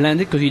before you blend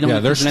it, because you don't.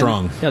 Yeah, have to they're blend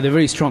strong. it. Yeah, they're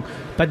very strong,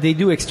 but they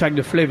do extract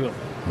the flavor.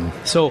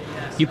 So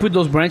you put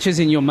those branches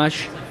in your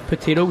mashed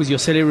potato with your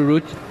celery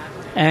root,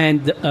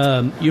 and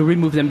you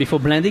remove them before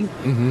blending.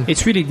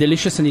 It's really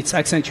delicious, and it's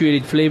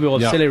accentuated flavor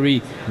of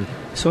celery.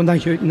 So now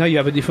you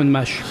have a different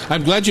mash.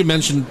 I'm glad you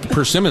mentioned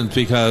persimmons,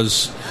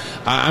 because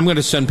I'm going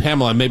to send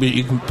Pamela.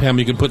 Maybe Pam,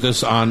 you can put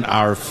this on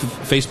our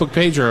Facebook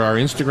page or our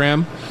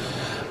Instagram.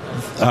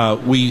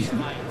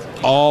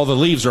 All the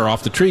leaves are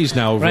off the trees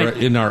now over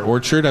in our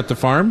orchard at the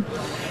farm.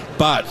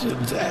 But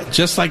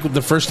just like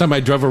the first time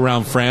I drove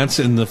around France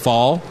in the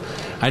fall,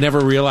 I never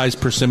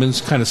realized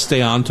persimmons kind of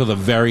stay on till the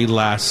very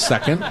last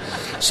second.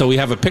 So we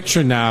have a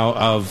picture now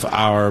of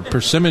our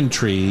persimmon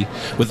tree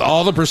with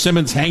all the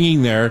persimmons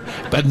hanging there,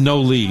 but no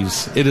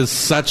leaves. It is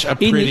such a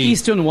pretty... In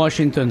eastern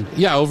Washington.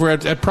 Yeah, over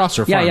at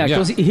Prosser Farm. Yeah,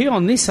 because here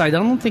on this side, I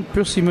don't think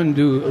persimmon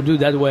do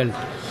that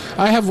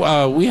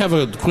well. We have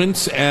a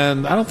quince,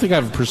 and I don't think I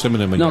have a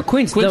persimmon in my No,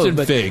 quince and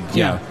but, fig,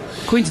 yeah.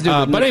 Quince do.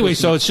 But anyway,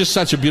 so it's just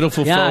such a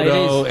beautiful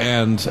photo,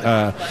 and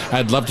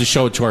I'd love to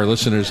show it to our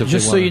listeners if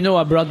just they so want. you know,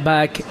 I brought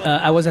back.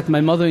 I was at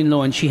my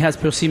mother-in-law, and she has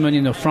persimmon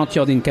in her front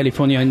yard in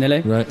California, in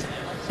LA. Right.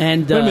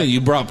 And wait a minute,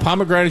 you brought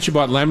pomegranates, you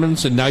brought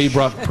lemons, and now you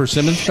brought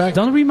persimmons back?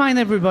 Don't remind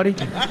everybody.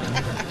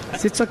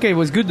 It's okay. It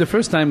was good the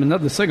first time, and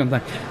not the second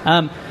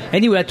time.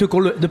 Anyway, I took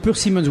all the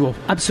persimmons were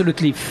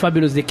absolutely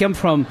fabulous. They came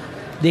from.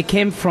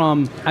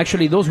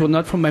 Actually, those were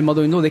not from my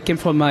mother-in-law. They came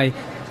from my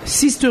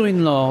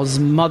sister-in-law's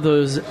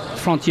mother's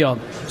front yard,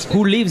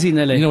 who lives in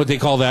LA. You know what they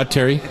call that,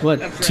 Terry? What?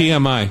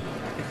 TMI.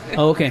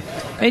 Oh, okay.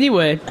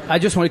 Anyway, I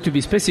just wanted to be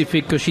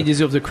specific because she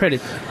deserves the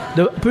credit.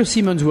 The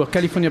persimmons were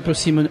California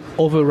persimmon,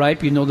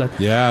 overripe. You know that.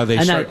 Yeah, they.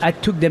 And I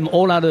took them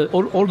all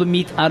the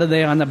meat out of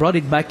there, and I brought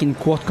it back in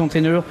quart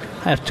container.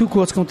 I have 2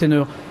 quart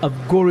container of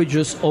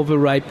gorgeous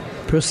overripe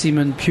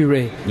persimmon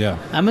puree. Yeah.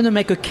 I'm gonna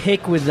make a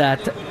cake with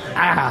that.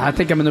 I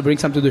think I'm gonna bring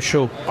some to the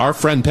show. Our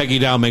friend Peggy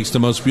Dow makes the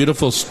most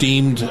beautiful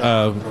steamed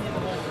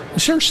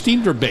Sure,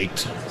 steamed or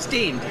baked?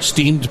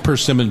 Steamed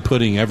persimmon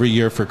pudding every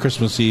year for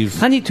Christmas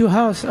Eve. I need to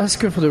ask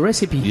her for the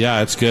recipe.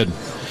 Yeah, it's good.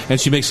 And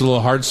she makes a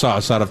little hard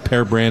sauce out of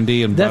pear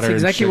brandy and That's butter.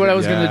 That's exactly what I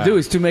was going to do,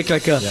 is to make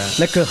like a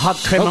hot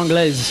creme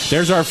anglaise.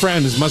 There's our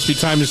friend. It must be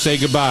time to say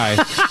goodbye.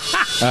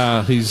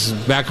 He's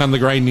back on the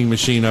grinding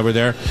machine over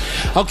there.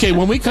 Okay,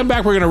 when we come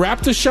back, we're going to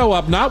wrap the show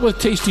up, not with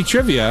tasty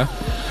trivia,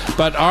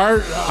 but our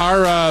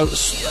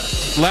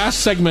last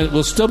segment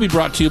will still be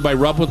brought to you by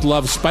Rub with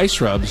Love Spice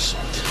Rubs,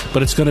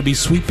 but it's going to be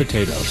sweet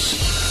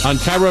potatoes on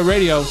Cairo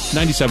Radio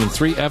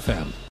 97.3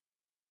 FM.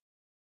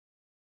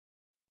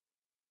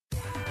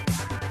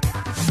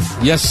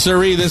 Yes,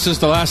 sirree, this is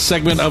the last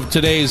segment of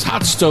today's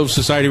Hot Stove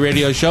Society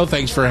radio show.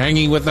 Thanks for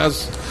hanging with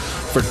us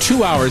for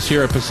 2 hours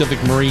here at Pacific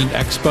Marine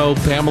Expo.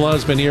 Pamela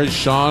has been here.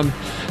 Sean,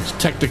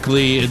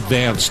 technically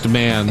advanced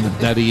man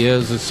that he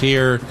is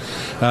here.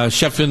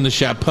 Chef in the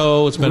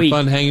Chapeau. It's been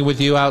fun hanging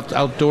with you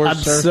outdoors,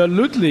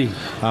 Absolutely.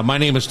 sir. My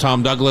name is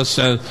Tom Douglas.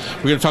 We're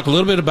going to talk a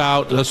little bit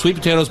about sweet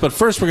potatoes, but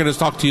first we're going to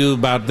talk to you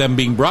about them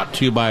being brought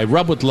to you by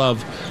Rub with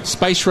Love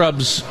Spice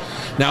Rubs.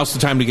 Now's the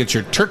time to get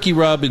your turkey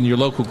rub in your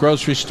local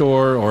grocery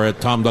store or at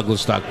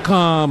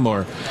TomDouglas.com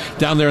or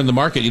down there in the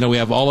market. You know, we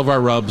have all of our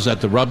rubs at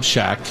the Rub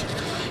Shack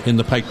in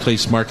the Pike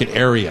Place Market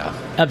area.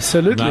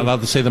 Absolutely. I'm not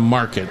allowed to say the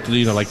market,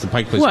 you know, like the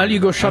Pike Place. Well, market. you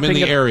go shopping I'm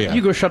in the area.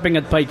 You go shopping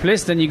at Pike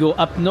Place, then you go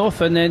up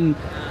north, and then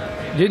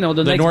the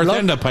next north block,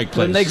 end of Pike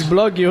Place. The next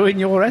block, you're in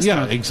your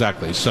restaurant. Yeah,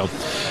 exactly. So,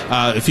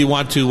 if you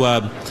want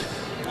to.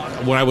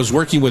 When I was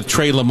working with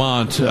Trey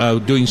Lamont,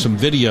 doing some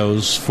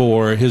videos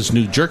for his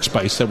new jerk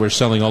spice that we're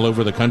selling all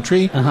over the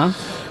country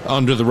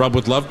under the Rub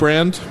with Love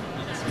brand,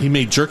 he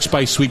made jerk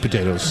spice sweet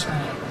potatoes.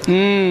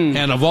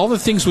 And of all the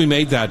things we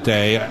made that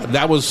day,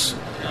 that was,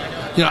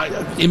 you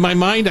know, in my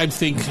mind, I'd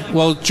think,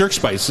 well, jerk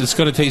spice, it's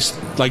going to taste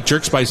like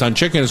jerk spice on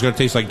chicken. It's going to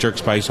taste like jerk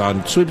spice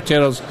on sweet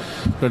potatoes.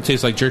 It's going to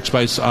taste like jerk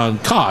spice on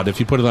cod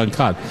if you put it on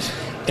cod.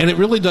 And it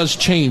really does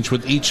change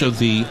with each of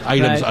the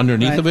items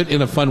underneath of it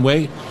in a fun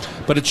way.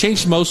 But it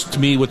changed most to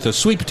me with the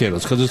sweet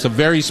potatoes because it's a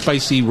very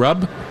spicy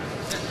rub.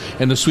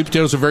 And the sweet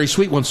potatoes are very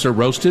sweet once they're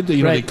roasted.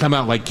 You know, they come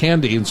out like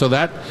candy. And so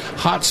that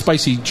hot,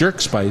 spicy jerk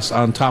spice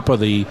on top of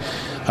the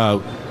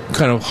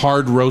kind of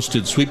hard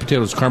roasted sweet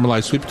potatoes,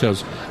 caramelized sweet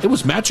potatoes, it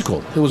was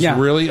magical. It was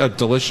really a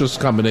delicious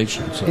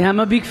combination. So. Yeah, I'm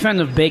a big fan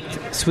of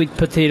baked sweet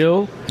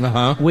potato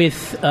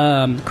with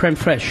creme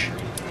fraiche.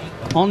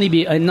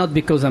 Not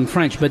because I'm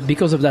French, but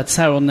because of that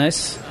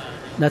sourness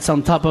that's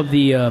on top of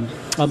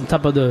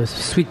the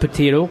sweet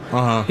potato.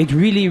 It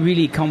really,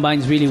 really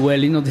combines really well.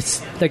 You know,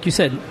 this, like you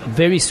said,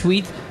 very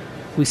sweet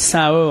with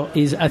sour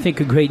is, I think,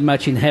 a great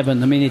match in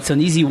heaven. I mean, it's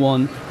an easy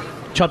one.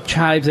 Chopped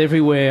chives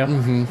everywhere,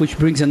 which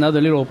brings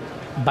another little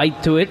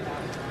bite to it.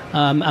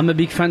 I'm a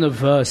big fan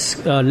of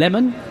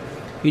lemon.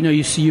 You know,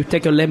 you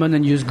take a lemon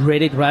and you just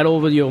grate it right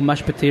over your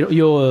mashed potato,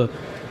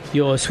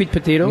 your sweet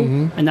potato,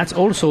 and that's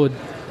also,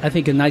 I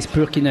think, a nice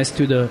perkiness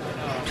to the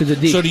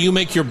dish. So do you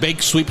make your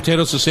baked sweet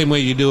potatoes the same way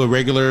you do a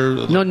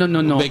regular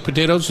No. baked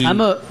potatoes?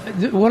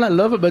 What I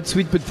love about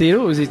sweet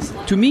potatoes is,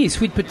 to me,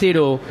 sweet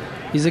potato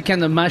is the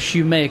kind of mash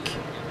you make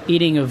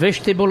eating a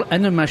vegetable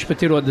and a mashed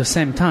potato at the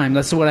same time.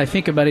 That's what I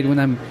think about it when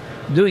I'm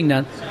doing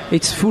that.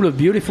 It's full of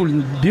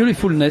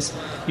beautifulness.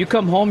 You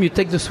come home, you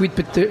take the sweet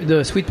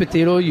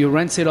potato, you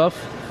rinse it off,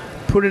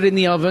 put it in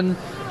the oven,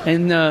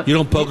 and you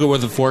don't poke it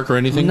with a fork or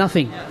anything?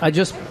 Nothing. I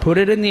just put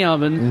it in the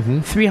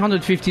oven,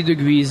 350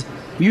 degrees,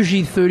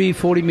 usually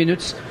 30-40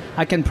 minutes.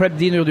 I can prep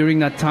dinner during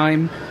that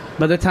time.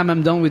 By the time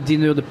I'm done with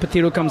dinner, the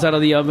potato comes out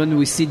of the oven,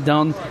 we sit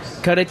down,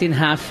 cut it in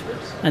half,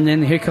 and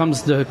then here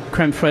comes the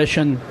creme fraiche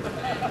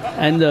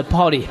and the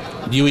party.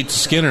 Do you eat the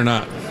skin or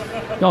not?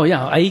 Oh,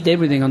 yeah, I eat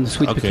everything on the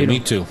sweet potato. Okay, me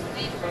too.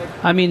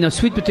 I mean, the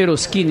sweet potato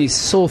skin is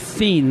so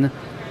thin,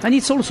 and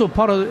it's also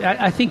part of,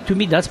 I think, to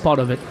me, that's part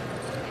of it.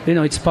 You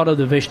know, it's part of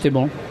the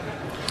vegetable.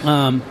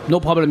 No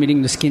problem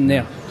eating the skin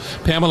there.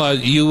 Pamela,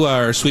 you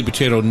are a sweet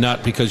potato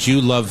nut because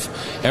you love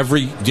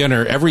every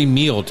dinner, every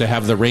meal to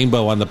have the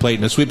rainbow on the plate.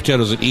 And the sweet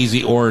potato is an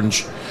easy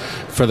orange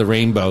for the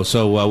rainbow.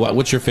 So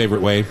what's your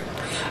favorite way?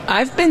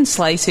 I've been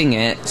slicing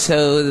it,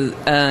 so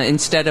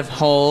instead of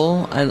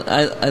whole,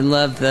 I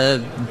love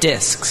the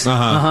discs.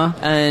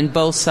 And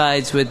both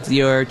sides with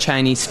your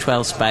Chinese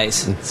 12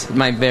 spice. It's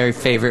my very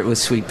favorite with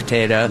sweet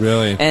potato.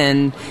 Really?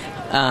 And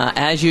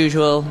as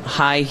usual,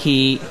 high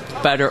heat,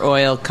 butter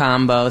oil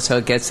combo, so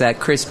it gets that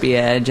crispy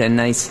edge and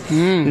nice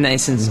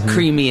and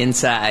creamy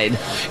inside.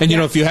 And you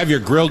know, if you have your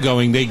grill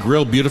going, they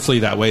grill beautifully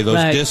that way.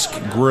 Those discs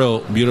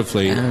grill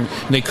beautifully, and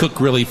they cook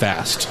really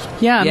fast.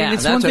 Yeah, I mean,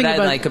 it's that's one thing what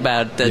I like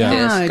about the disc.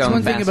 Yeah, it's going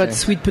one thing faster. about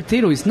sweet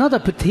potato. It's not a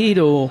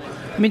potato.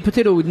 I mean,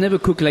 potato would never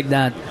cook like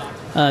that,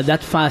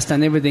 that fast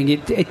and everything.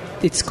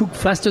 It's cooked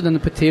faster than a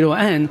potato,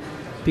 and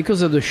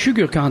because of the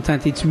sugar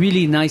content, it's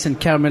really nice and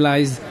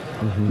caramelized.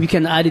 You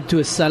can add it to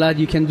a salad.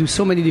 You can do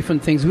so many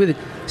different things with it.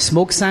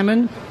 Smoked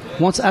salmon,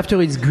 once after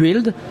it's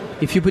grilled,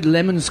 if you put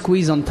lemon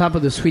squeeze on top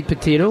of the sweet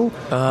potato,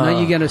 now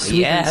you get a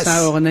sweet and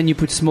sour, and then you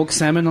put smoked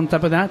salmon on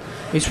top of that.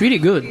 It's really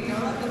good.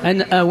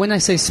 And when I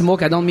say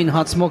smoke, I don't mean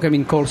hot smoke. I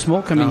mean cold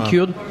smoke. I mean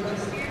cured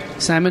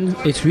salmon.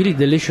 It's really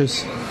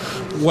delicious.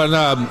 when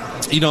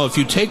if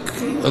you take,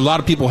 a lot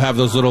of people have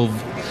those little,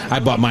 I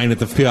bought mine at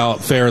the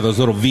fair, those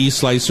little V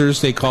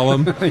slicers, they call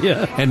them.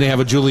 Yeah. And they have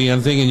a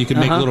julienne thing, and you can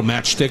make little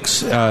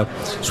matchsticks.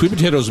 Sweet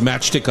potatoes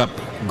matchstick up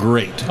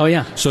great. Oh,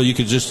 yeah. So you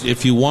could just,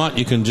 if you want,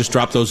 you can just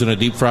drop those in a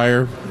deep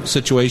fryer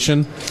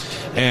situation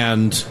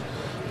and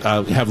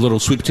have little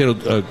sweet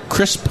potato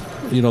crisp,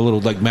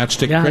 little like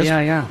matchstick crisp.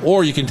 Yeah.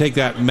 Or you can take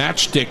that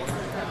matchstick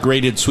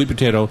grated sweet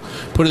potato,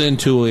 put it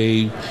into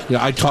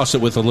I toss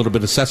it with a little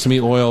bit of sesame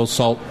oil,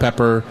 salt,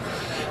 pepper,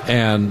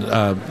 and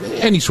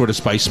any sort of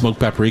spice, smoked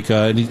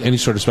paprika, any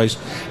sort of spice.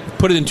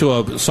 Put it into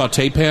a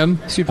saute pan,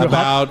 Super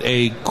about hot.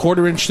 a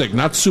quarter-inch thick,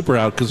 not super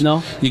out, because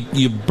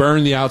you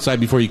burn the outside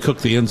before you cook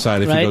the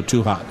inside if you go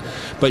too hot.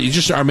 But you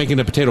just are making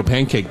a potato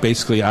pancake,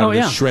 basically, out of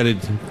this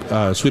shredded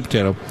sweet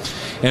potato.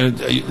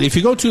 And if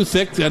you go too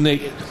thick, then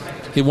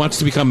it wants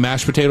to become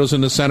mashed potatoes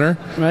in the center.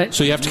 Right.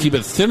 So you have to keep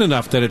it thin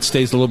enough that it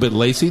stays a little bit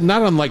lacy.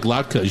 Not unlike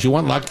latkes. You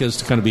want latkes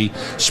to kind of be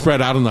spread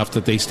out enough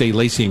that they stay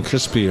lacy and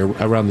crispy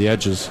around the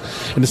edges.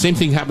 And the same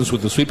thing happens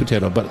with the sweet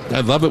potato, but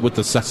I love it with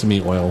the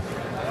sesame oil.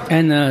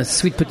 And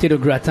sweet potato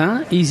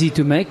gratin, easy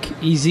to make.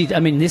 Easy. I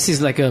mean, this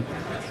is like a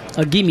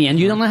gimme. And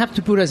you don't have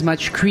to put as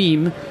much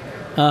cream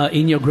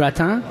in your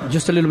gratin.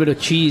 Just a little bit of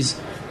cheese.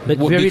 But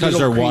very because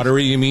they're cream.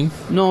 watery, you mean?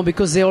 No,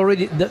 because they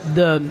already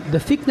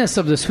the thickness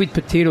of the sweet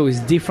potato is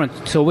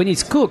different. So when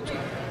it's cooked,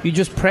 you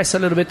just press a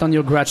little bit on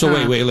your gratin.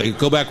 So wait.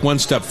 Go back one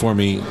step for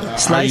me.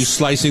 Are you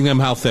slicing them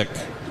how thick?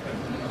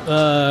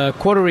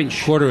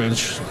 Quarter-inch.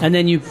 Quarter-inch. And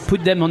then you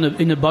put them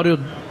in a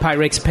buttered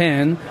Pyrex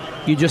pan.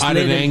 You just at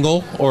an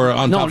angle or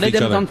on top of each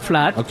other? No, let them down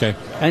flat. Okay.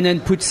 And then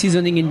put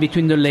seasoning in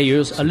between the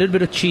layers, a little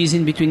bit of cheese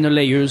in between the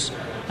layers,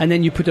 and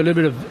then you put a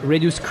little bit of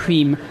reduced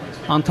cream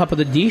on top of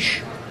the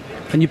dish.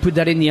 And you put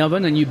that in the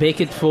oven and you bake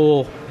it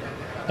for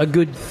a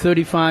good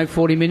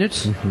 35-40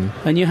 minutes.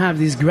 Mm-hmm. And you have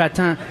this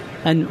gratin.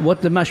 And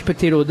what the mashed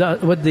potato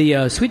does, what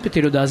the sweet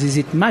potato does, is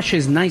it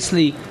mashes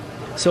nicely.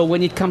 So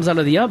when it comes out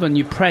of the oven,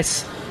 you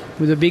press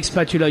with a big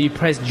spatula. You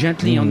press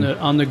gently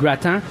on the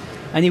gratin,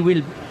 and it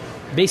will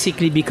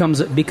basically becomes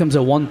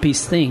a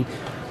one-piece thing.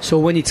 So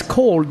when it's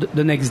cold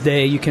the next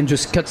day, you can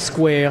just cut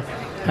square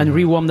and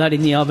rewarm that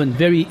in the oven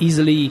very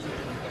easily.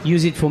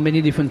 Use it for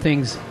many different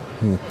things.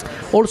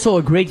 Also,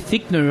 a great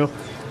thickener,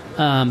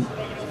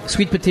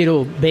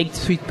 baked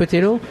sweet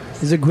potato,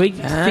 is a great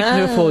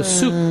thickener for a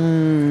soup.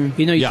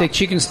 You take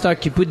chicken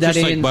stock, you put that just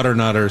in. Just like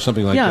butternut or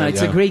something like that. Yeah,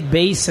 it's a great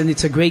base, and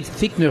it's a great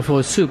thickener for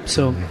a soup.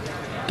 So you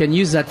can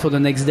use that for the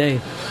next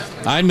day.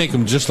 I make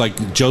them just like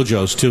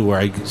JoJo's, too, where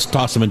I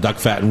toss them in duck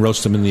fat and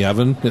roast them in the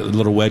oven,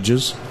 little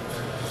wedges.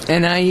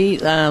 And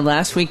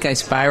last week I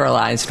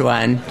spiralized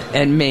one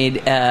and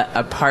made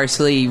a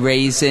parsley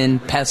raisin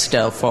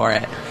pesto for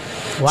it.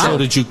 Wow. So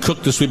did you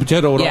cook the sweet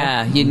potato at all?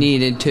 Yeah, you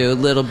needed to. A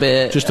little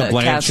bit. Just a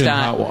blanch in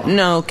hot water?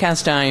 No,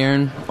 cast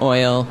iron,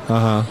 oil,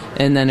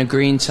 and then a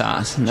green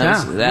sauce.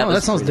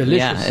 That sounds delicious.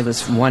 Yeah, it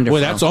was wonderful.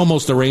 Well, that's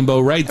almost a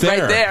rainbow right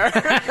there. Right there.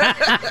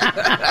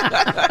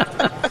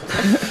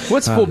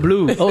 What's for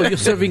blue? Oh, you're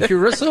serving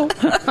curacao?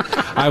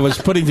 I was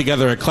putting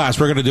together a class.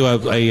 We're going to do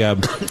a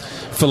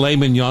filet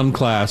mignon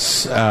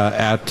class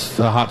at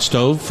the hot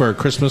stove for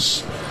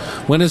Christmas.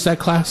 When is that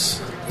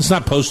class? It's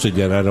not posted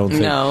yet, I don't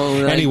think.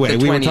 No. Anyway,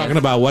 we were talking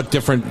about what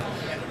different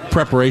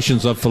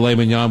preparations of filet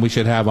mignon we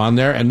should have on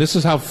there, and this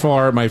is how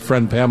far my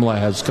friend Pamela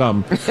has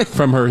come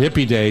from her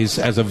hippie days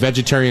as a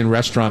vegetarian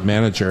restaurant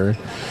manager.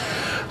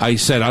 I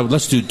said,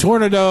 let's do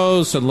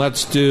tornadoes, and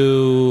let's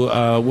do,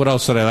 what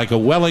else did I like, a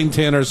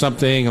Wellington or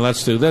something, and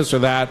let's do this or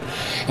that.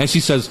 And she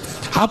says,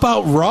 how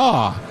about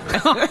raw?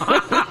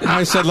 And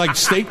I said, like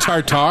steak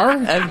tartare?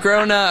 I've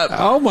grown up.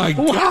 Oh, my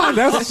God.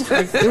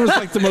 It was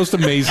like the most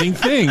amazing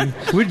thing.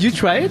 Would you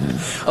try it?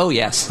 Oh,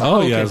 yes.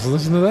 Oh, yes.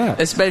 Listen to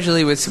that.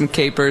 Especially with some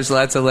capers,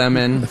 lots of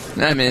lemon.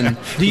 I'm in.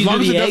 As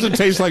long as it doesn't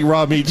taste like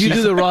raw meat. Do you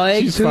do the raw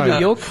egg too, the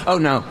yolk? Oh,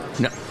 no.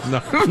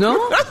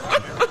 No?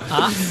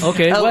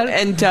 Okay. Oh, well,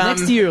 and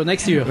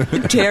next year.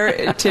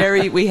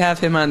 Terry, we have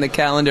him on the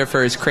calendar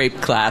for his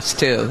crepe class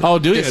too. Oh,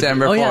 do you?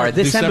 December 4th. Oh, yeah,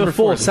 December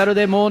 4th,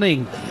 Saturday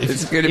morning.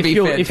 It's going to be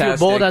fantastic. If you're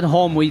bored at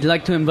home, we'd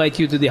like to invite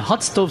you to the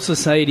Hot Stove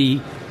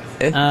Society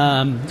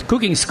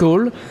cooking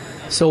school.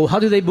 So how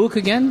do they book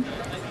again?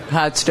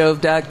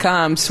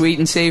 Hotstove.com, sweet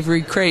and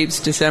savory crepes,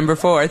 December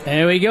 4th.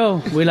 There we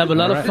go. We'll have a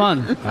lot of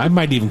fun. I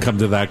might even come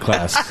to that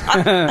class.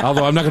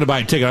 Although I'm not going to buy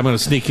a ticket. I'm going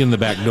to sneak in the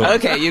back door.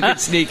 Okay, you can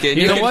sneak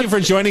in. Thank you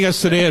for joining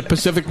us today at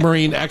Pacific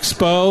Marine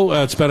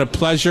Expo. It's been a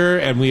pleasure,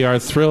 and we are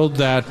thrilled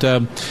that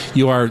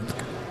you are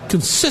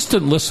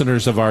consistent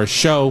listeners of our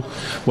show,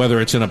 whether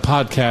it's in a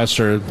podcast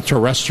or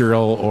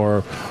terrestrial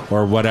or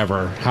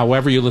whatever.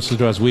 However you listen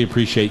to us, we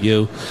appreciate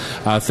you.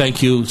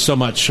 Thank you so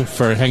much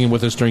for hanging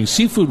with us during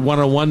Seafood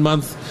 101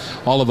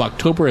 month, all of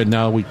October, and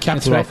now we cap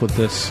it off with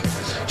this.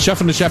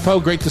 Chef and the Chapeau,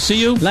 great to see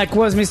you.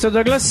 Likewise, Mr.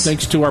 Douglas.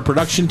 Thanks to our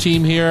production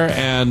team here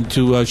and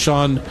to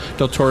Sean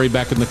Del Torre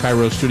back in the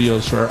Cairo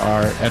studios for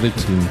our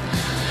editing.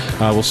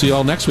 We'll see you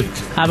all next week.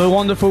 Have a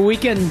wonderful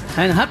weekend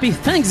and happy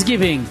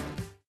Thanksgiving.